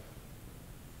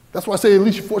 That's why I say, at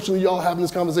least fortunately y'all having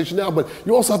this conversation now, but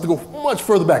you also have to go much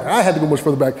further back. I had to go much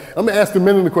further back. I'm gonna ask the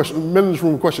men in this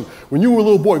room a question. When you were a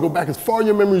little boy, go back as far in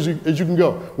your memories as you can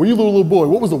go. When you were a little boy,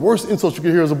 what was the worst insult you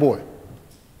could hear as a boy?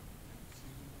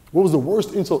 What was the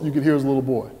worst insult you could hear as a little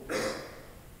boy?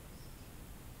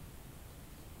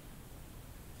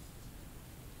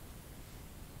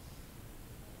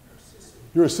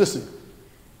 You're a sissy.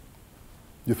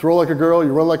 You throw like a girl,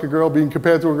 you run like a girl, being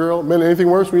compared to a girl. Men, anything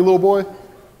worse when you're a little boy?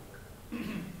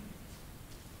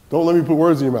 Don't let me put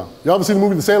words in your mouth. Y'all ever seen the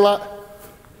movie The Sandlot?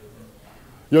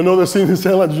 Y'all know that scene in The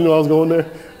Sandlot? Did you know I was going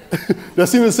there? That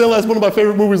scene in The Sandlot is one of my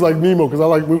favorite movies, like Nemo, because I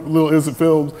like little innocent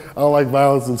films. I don't like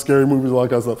violence and scary movies and all that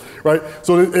kind of stuff, right?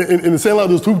 So in The Sandlot,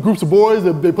 there's two groups of boys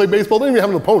that they play baseball. They don't even have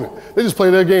an opponent. They just play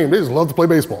their game. They just love to play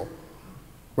baseball.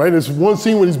 Right? There's one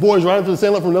scene where these boys ride into the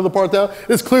Sandlot from another part of town.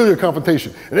 It's clearly a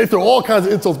confrontation. And they throw all kinds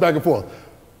of insults back and forth.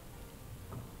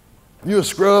 You're a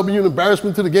scrub, and you're an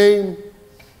embarrassment to the game.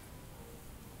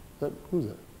 Who's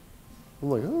that? I'm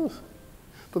like, oh, I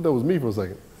thought that was me for a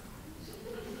second.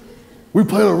 We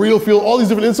played on a real field, all these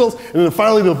different insults, and then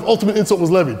finally the ultimate insult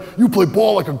was levied. You play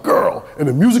ball like a girl, and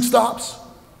the music stops,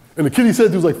 and the kid he said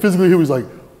he was like physically here, he was like,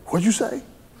 what'd you say?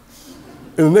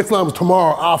 And the next line was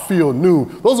tomorrow, I'll feel new.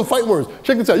 Those are fight words.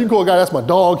 Check this out. You can call a guy, that's my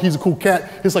dog, he's a cool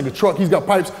cat, he's like a truck, he's got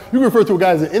pipes. You can refer to a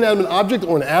guy as an inanimate object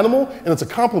or an animal, and it's a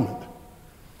compliment.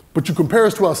 But you compare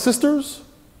us to our sisters,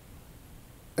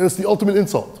 and it's the ultimate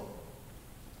insult.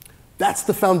 That's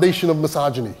the foundation of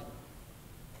misogyny.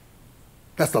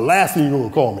 That's the last thing you're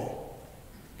gonna call me.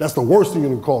 That's the worst thing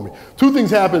you're gonna call me. Two things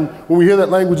happen when we hear that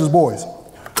language as boys.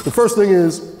 The first thing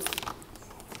is,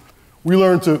 we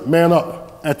learn to man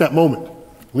up at that moment.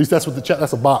 At least that's what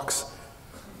that's a box.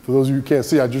 For those of you who can't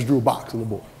see, I just drew a box on the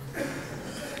board.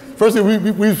 First thing,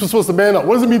 we're supposed to man up.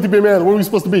 What does it mean to be a man? What are we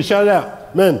supposed to be? Shout it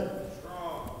out. Men.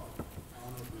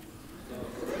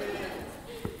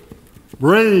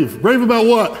 Brave. Brave about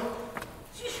what?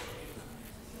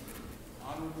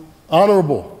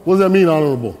 Honorable. What does that mean,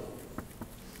 honorable?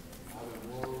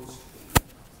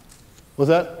 What's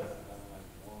that?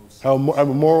 Have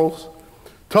morals.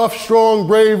 Tough, strong,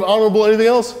 brave, honorable, anything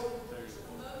else?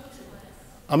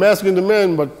 I'm asking the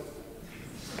men, but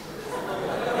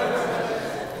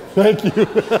thank you.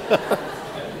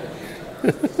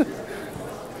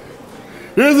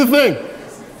 Here's the thing.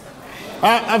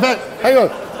 Hang on.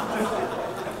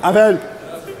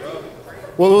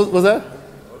 What was that?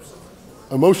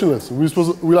 Emotionless. We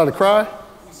allowed to cry?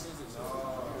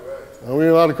 Are we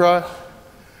allowed to cry?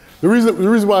 The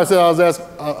reason why I said I was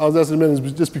asking the men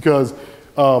is just because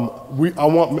I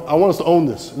want us to own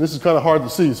this. And this is kind of hard to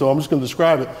see, so I'm just going to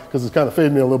describe it because it's kind of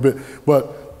fading me a little bit.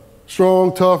 But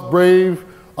strong, tough, brave,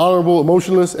 honorable,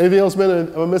 emotionless. Anything else,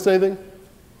 men? Am I missing anything?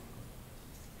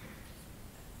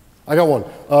 I got one.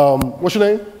 What's your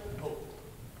name?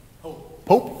 Pope.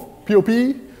 Pope?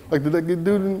 P-O-P? Like the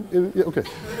dude yeah, okay.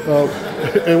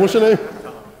 And what's your name?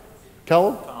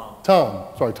 Callum? Tom.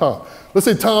 Sorry, Tom. Let's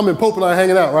say Tom and Pope and I are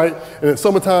hanging out, right? And it's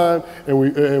summertime, and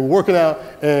we're working out,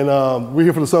 and we're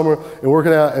here for the summer, and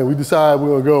working out, and we decide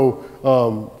we're gonna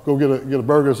go get a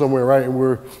burger somewhere, right? And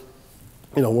we're,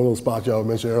 one of those spots y'all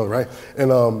mentioned earlier, right?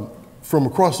 And from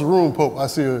across the room, Pope, I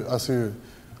see a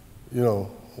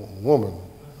woman.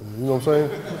 You know what I'm saying?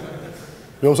 You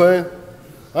know what I'm saying?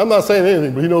 I'm not saying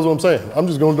anything, but he knows what I'm saying. I'm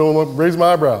just gonna raise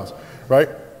my eyebrows, right?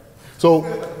 So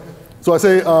I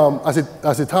say, Tom,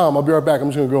 I'll be right back. I'm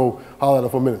just gonna go holler at her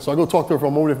for a minute. So I go talk to her for a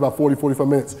moment, for about 40, 45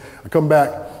 minutes. I come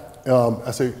back,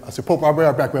 I say, Pope, I'll be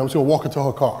right back, man. I'm just gonna walk into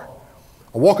her car.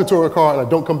 I walk into her car and I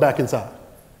don't come back inside.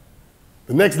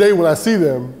 The next day when I see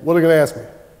them, what are they gonna ask me?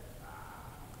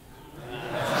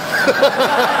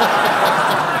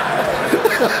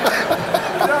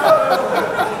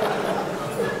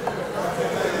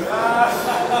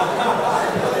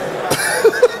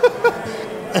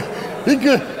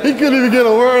 He couldn't even get a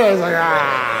word. I was like,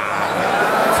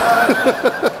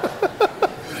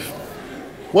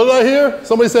 What did I hear?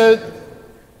 Somebody said,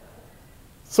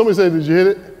 did you hit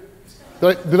it?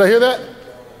 Did I hear that?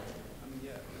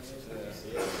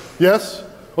 Yes?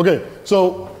 Okay,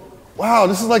 so, wow,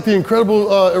 this is like the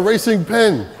incredible erasing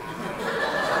pen.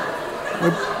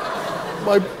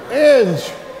 My Ange,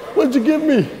 what did you give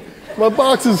me? My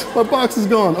box is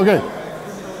gone. Okay,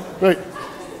 great.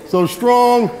 So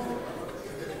strong,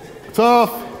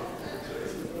 tough,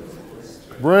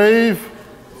 brave,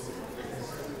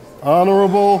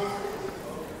 honorable,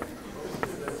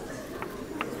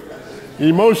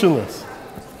 emotionless.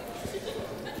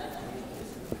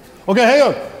 Okay, hang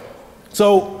on.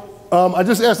 So I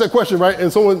just asked that question, right?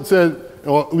 And someone said,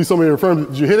 or at least somebody affirmed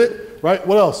it, did you hit it? Right?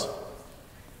 What else?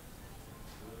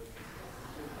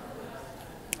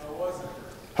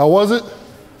 How was it?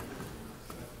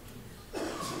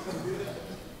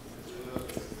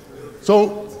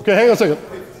 So, okay, hang on a second.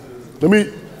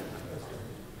 Remember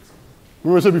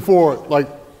I said before, like,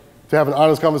 to have an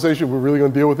honest conversation, we're really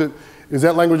gonna deal with it. Is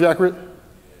that language accurate?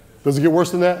 Does it get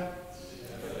worse than that?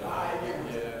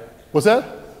 What's that?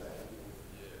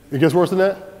 It gets worse than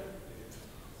that?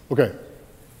 Okay.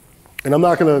 And I'm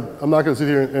not gonna sit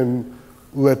here and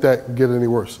let that get any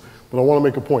worse. But I wanna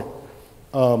make a point.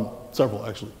 Several,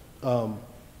 actually.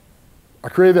 I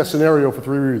created that scenario for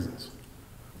 3 reasons.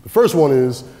 The first one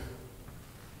is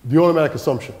the automatic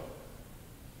assumption.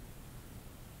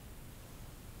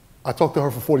 I talked to her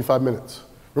for 45 minutes.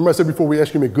 Remember I said before, we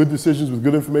ask you to make good decisions with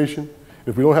good information?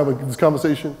 If we don't have this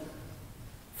conversation,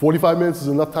 45 minutes is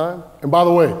enough time? And by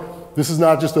the way, this is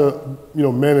not just a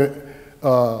men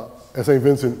at St.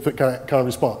 Vincent kind of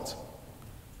response.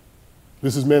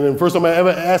 This is men, and first time I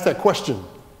ever asked that question,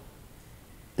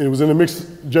 And it was in a mixed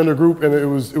gender group, and it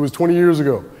was 20 years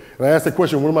ago. And I asked that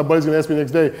question, one of my buddies gonna ask me the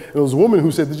next day, and it was a woman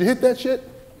who said, "Did you hit that shit?"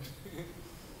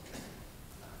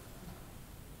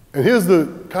 And here's the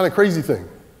kind of crazy thing.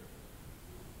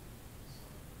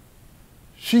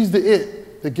 She's the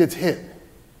it that gets hit.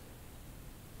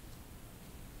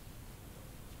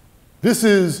 This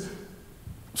is,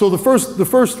 so the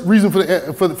first reason for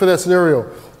that scenario,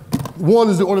 one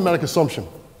is the automatic assumption.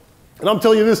 And I'm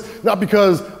telling you this not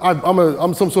because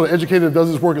I'm some sort of educator that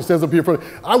does this work and stands up here in front of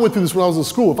you. I went through this when I was in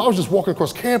school. If I was just walking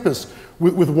across campus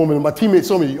with a woman and my teammates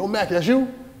saw me, "Yo, Mac, that's you?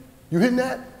 You hitting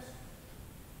that?"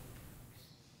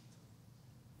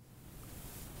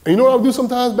 And you know what I would do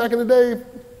sometimes back in the day?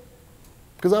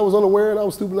 Because I was unaware and I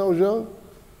was stupid and I was young.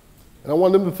 And I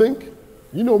wanted them to think,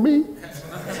 you know me.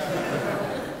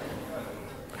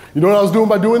 You know what I was doing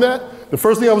by doing that? The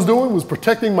first thing I was doing was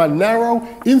protecting my narrow,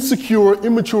 insecure,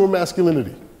 immature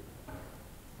masculinity.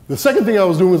 The second thing I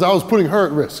was doing was I was putting her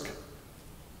at risk.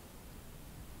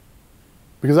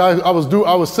 Because I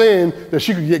was saying that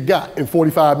she could get got in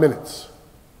 45 minutes.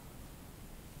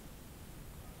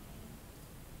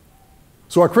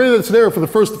 So I created that scenario for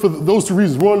those two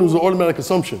reasons. One was an automatic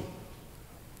assumption.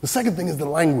 The second thing is the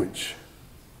language.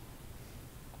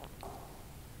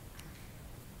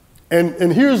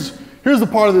 And here's the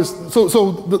part of this.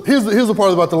 Here's the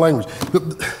part about the language.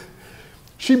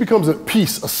 She becomes a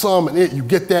piece, a sum, and it. You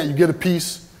get that. You get a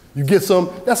piece. You get some.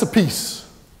 That's a piece.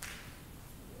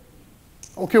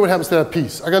 I don't care what happens to that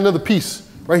piece. I got another piece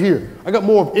right here. I got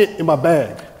more of it in my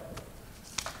bag.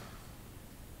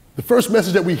 The first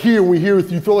message that we hear when we hear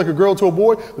you throw like a girl to a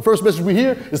boy, the first message we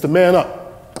hear is to man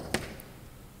up.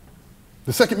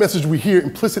 The second message we hear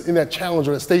implicit in that challenge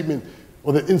or that statement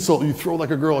or that insult, you throw like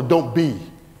a girl or don't be,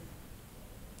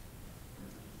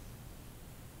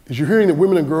 is you're hearing that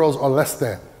women and girls are less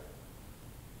than.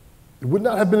 It would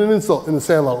not have been an insult in the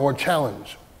Sandlot or a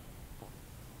challenge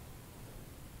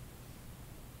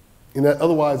in that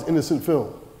otherwise innocent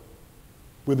film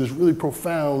with this really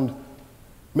profound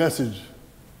message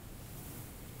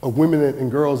of women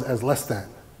and girls as less than.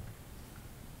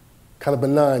 Kind of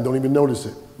benign, don't even notice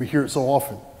it. We hear it so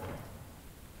often.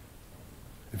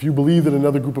 If you believe that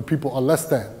another group of people are less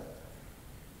than,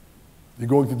 you're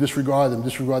going to disregard them,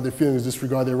 disregard their feelings,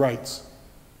 disregard their rights.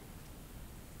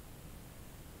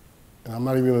 And I'm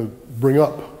not even going to bring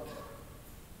up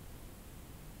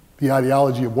the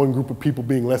ideology of one group of people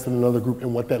being less than another group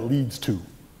and what that leads to.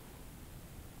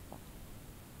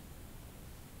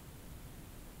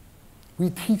 We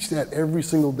teach that every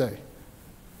single day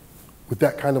with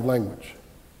that kind of language.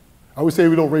 I always say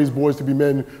we don't raise boys to be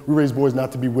men, we raise boys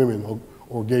not to be women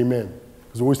or gay men.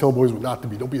 Because we always tell boys what not to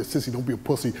be. Don't be a sissy, don't be a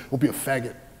pussy, don't be a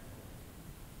faggot.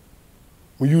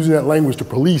 We're using that language to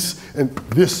police and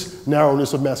this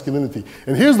narrowness of masculinity.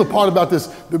 And here's the part about this,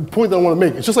 the point that I want to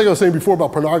make. It's just like I was saying before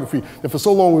about pornography. And for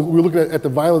so long we were looking at the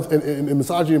violence and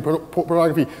misogyny and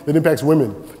pornography that impacts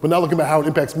women, but not looking at how it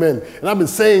impacts men. And I've been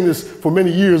saying this for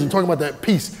many years and talking about that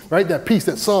piece, right? That piece,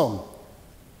 that sum.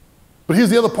 But here's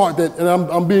the other part that, and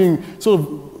I'm being sort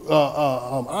of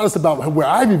honest about where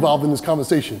I've evolved in this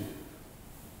conversation.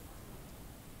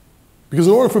 Because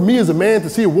in order for me as a man to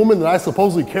see a woman that I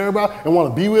supposedly care about and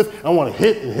want to be with, I want to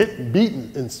hit and beat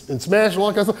and smash and all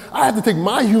that kind of stuff, I have to take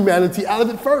my humanity out of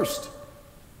it first.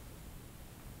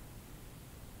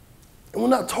 And we're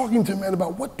not talking to men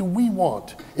about what do we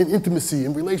want in intimacy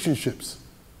and relationships.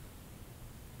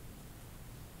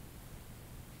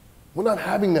 We're not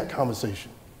having that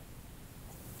conversation.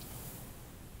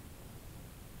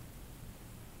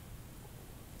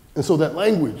 And so that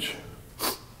language,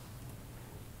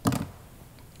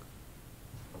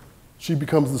 she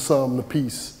becomes the sum, the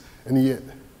piece, and the it.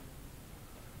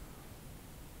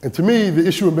 And to me, the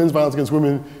issue of men's violence against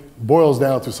women boils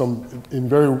down to some, in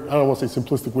very, I don't want to say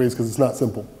simplistic ways because it's not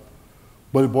simple,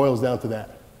 but it boils down to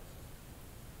that.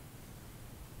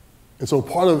 And so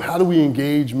part of how do we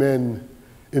engage men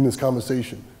in this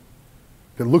conversation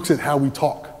that looks at how we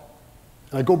talk.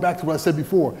 And I go back to what I said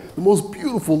before, the most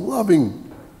beautiful, loving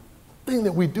thing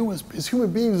that we do as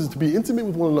human beings is to be intimate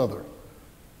with one another.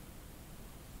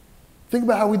 Think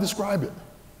about how we describe it.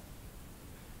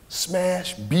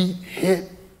 Smash, beat, hit.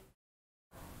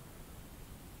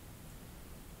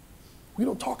 We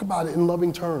don't talk about it in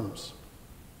loving terms.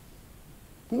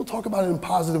 We don't talk about it in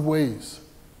positive ways.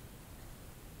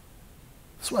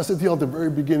 That's why I said to you at the very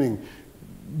beginning,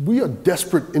 we are in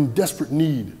desperate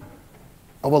need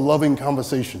of a loving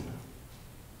conversation,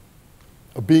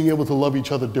 of being able to love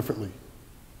each other differently,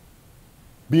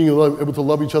 being able to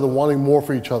love each other, wanting more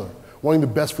for each other, wanting the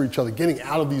best for each other, getting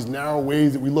out of these narrow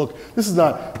ways that we look. This is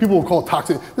not, people will call it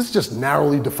toxic, this is just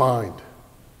narrowly defined.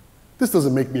 This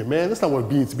doesn't make me a man. That's not what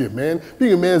it means to be a man.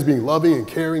 Being a man is being loving and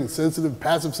caring and sensitive,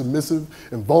 passive, submissive,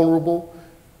 and vulnerable.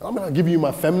 I'm not giving you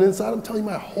my feminine side. I'm telling you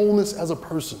my wholeness as a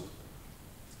person.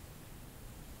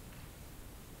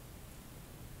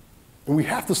 And we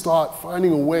have to start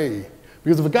finding a way,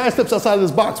 because if a guy steps outside of this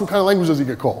box, what kind of language does he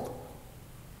get called?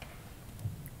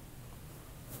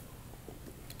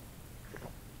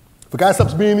 If a guy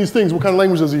stops being these things, what kind of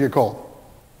language does he get called?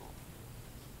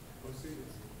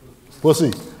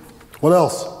 Pussy. What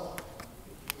else?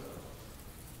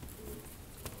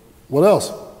 What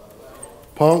else?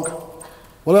 Punk.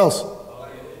 What else?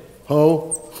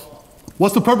 Ho.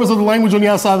 What's the purpose of the language on the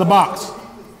outside of the box?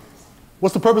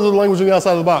 What's the purpose of the language on the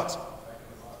outside of the box?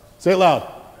 Say it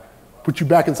loud. Put you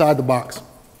back inside the box.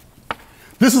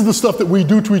 This is the stuff that we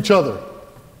do to each other.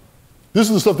 This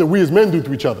is the stuff that we as men do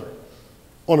to each other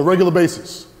on a regular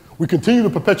basis. We continue to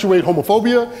perpetuate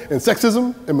homophobia and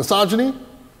sexism and misogyny,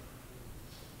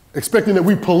 expecting that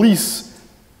we police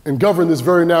and govern this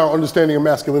very narrow understanding of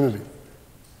masculinity.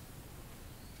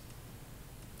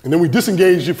 And then we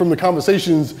disengage from the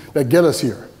conversations that get us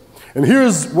here. And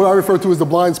here's what I refer to as the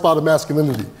blind spot of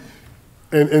masculinity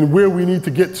and where we need to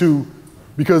get to,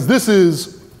 because this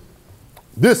is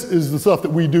the stuff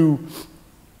that we do.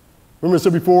 Remember I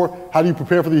said before, how do you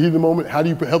prepare for the heat of the moment? How do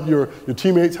you help your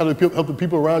teammates? How do you help the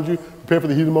people around you prepare for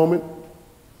the heat of the moment?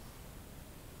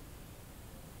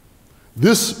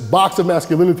 This box of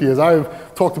masculinity, as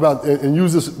I've talked about and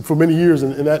used this for many years,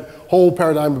 and that whole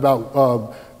paradigm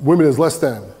about women as less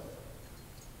than.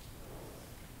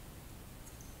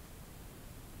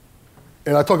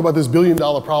 And I talk about this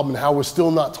billion-dollar problem and how we're still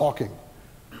not talking.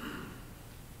 And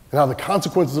how the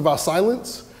consequences of our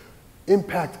silence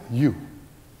impact you.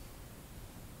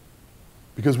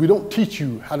 Because we don't teach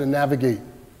you how to navigate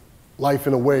life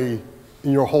in a way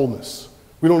in your wholeness.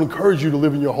 We don't encourage you to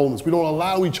live in your wholeness. We don't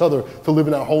allow each other to live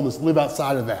in our wholeness, live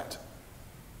outside of that,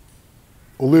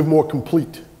 or live more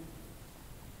complete.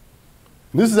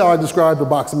 And this is how I describe the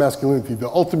box of masculinity, the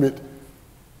ultimate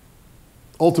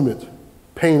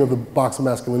pain of the box of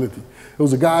masculinity. There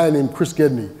was a guy named Chris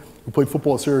Gedney who played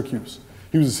football at Syracuse.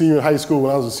 He was a senior in high school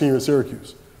when I was a senior at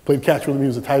Syracuse. Played catch with him. He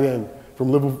was a tight end from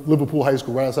Liverpool High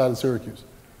School right outside of Syracuse.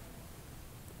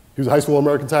 He was a high school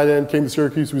All-American tight end, came to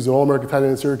Syracuse. He was an All-American tight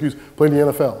end at Syracuse, played in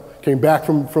the NFL. Came back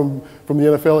from the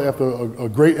NFL after a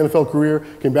great NFL career,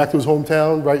 came back to his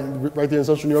hometown, right there in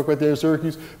Central New York, right there in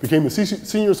Syracuse, became the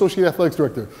senior associate athletics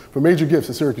director for Major Gifts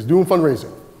at Syracuse, doing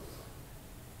fundraising.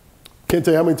 Can't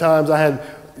tell you how many times I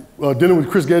had dinner with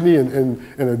Chris Gedney and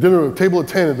a dinner at a table of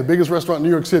 10 at the biggest restaurant in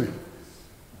New York City.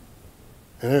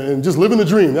 And just living the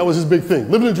dream, that was his big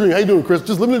thing. Living the dream, how you doing, Chris?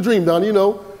 Just living the dream, Donnie, you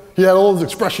know. He had all his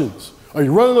expressions. Are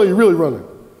you running or are you really running?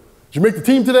 Did you make the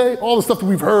team today? All the stuff that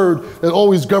we've heard that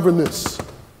always govern this.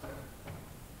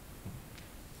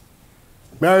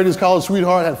 Married his college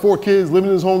sweetheart, had 4 kids, living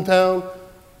in his hometown,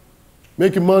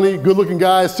 making money, good-looking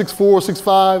guy, 6'4",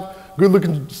 6'5",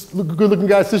 good-looking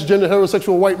guy, cisgender,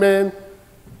 heterosexual white man,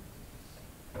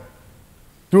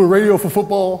 doing radio for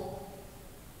football.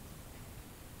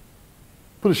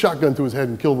 Put a shotgun to his head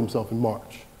and killed himself in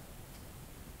March.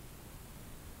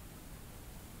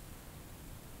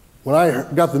 When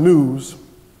I got the news,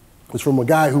 it was from a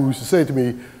guy who used to say to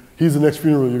me, he's the next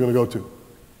funeral you're going to go to.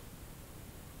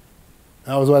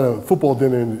 I was at a football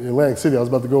dinner in Atlantic City. I was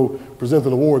about to go present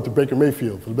an award to Baker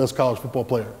Mayfield for the best college football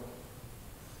player.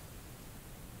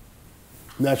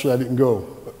 Naturally, I didn't go.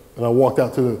 And I walked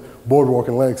out to the boardwalk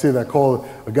in Atlantic City and I called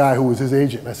a guy who was his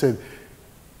agent. And I said,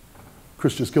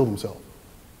 Chris just killed himself.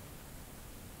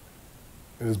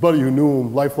 And his buddy who knew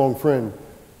him, lifelong friend,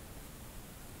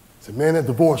 said, man, that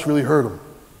divorce really hurt him.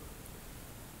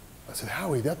 I said,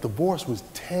 Howie, that divorce was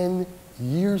 10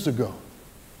 years ago.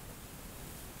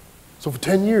 So for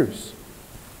 10 years.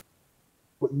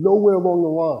 But nowhere along the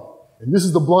line. And this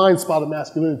is the blind spot of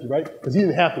masculinity, right? Because he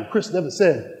didn't have to. Chris never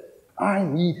said, I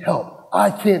need help. I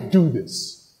can't do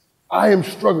this. I am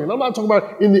struggling. I'm not talking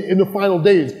about in the final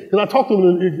days. Because I talked to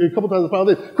him a couple times in the final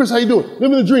days. Chris, how you doing?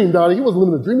 Living a dream, Donnie. He wasn't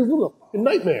living a dream. He was living a fucking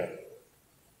nightmare.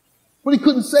 But he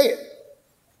couldn't say it.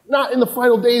 Not in the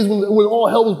final days when all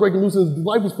hell was breaking loose and his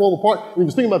life was falling apart and he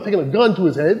was thinking about taking a gun to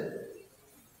his head.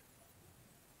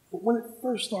 But when it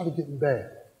first started getting bad,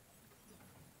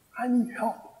 I need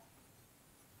help.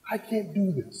 I can't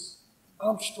do this.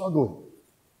 I'm struggling.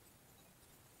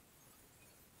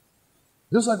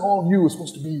 Just like all of you are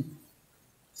supposed to be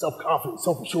self-confident,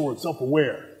 self-assured,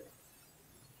 self-aware.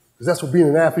 Because that's what being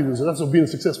an athlete is, and that's what being a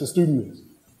successful student is.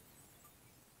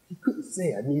 He couldn't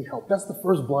say, I need help. That's the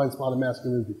first blind spot of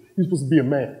masculinity. He's supposed to be a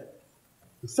man.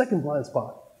 The second blind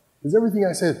spot is everything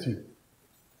I said to you.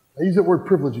 I use that word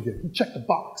privilege again. He checked the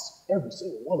box, every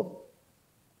single one of them.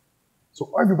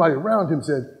 So everybody around him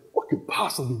said, what could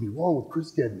possibly be wrong with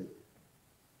Chris Gedney?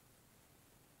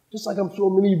 Just like I'm sure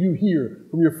many of you hear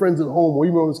from your friends at home or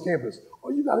even on this campus, oh,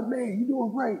 you got it made, you're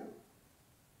doing great.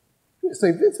 You're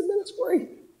saying, Vincent, man, that's great.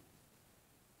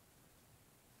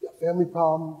 You got family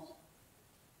problems,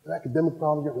 you got academic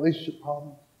problems, you got relationship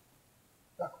problems,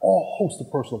 you got all hosts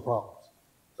of personal problems.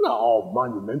 They're not all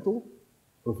monumental,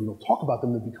 but if we don't talk about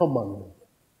them, they become monumental.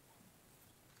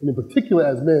 And in particular,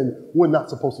 as men, we're not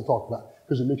supposed to talk about it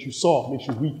because it makes you soft, makes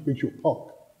you weak, makes you a punk.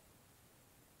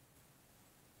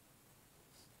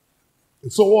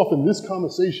 And so often, this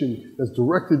conversation that's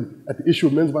directed at the issue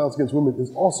of men's violence against women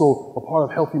is also a part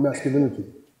of healthy masculinity.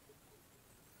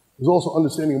 There's also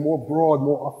understanding a more broad,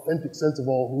 more authentic sense of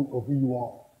who you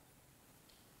are.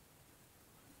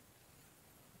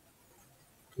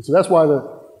 And so that's why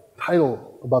the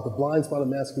title about the blind spot of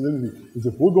masculinity is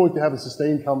if we're going to have a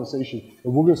sustained conversation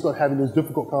and we're going to start having those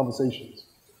difficult conversations,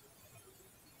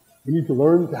 we need to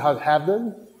learn how to have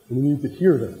them and we need to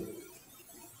hear them.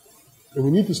 And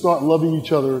we need to start loving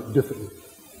each other differently.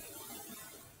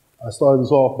 I started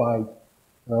this off by,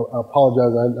 I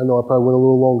apologize, I know I probably went a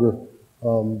little longer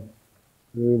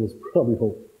than it was probably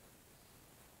hoped.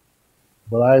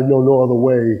 But I know no other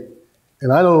way,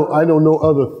 and I know no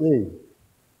other thing.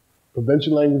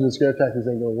 Prevention language and scare tactics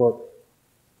ain't gonna work.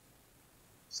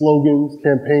 Slogans,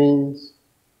 campaigns,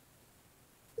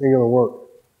 ain't gonna work.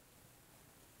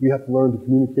 We have to learn to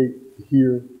communicate, to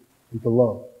hear, and to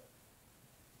love.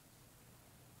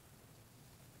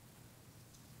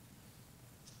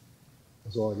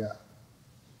 That's all I got.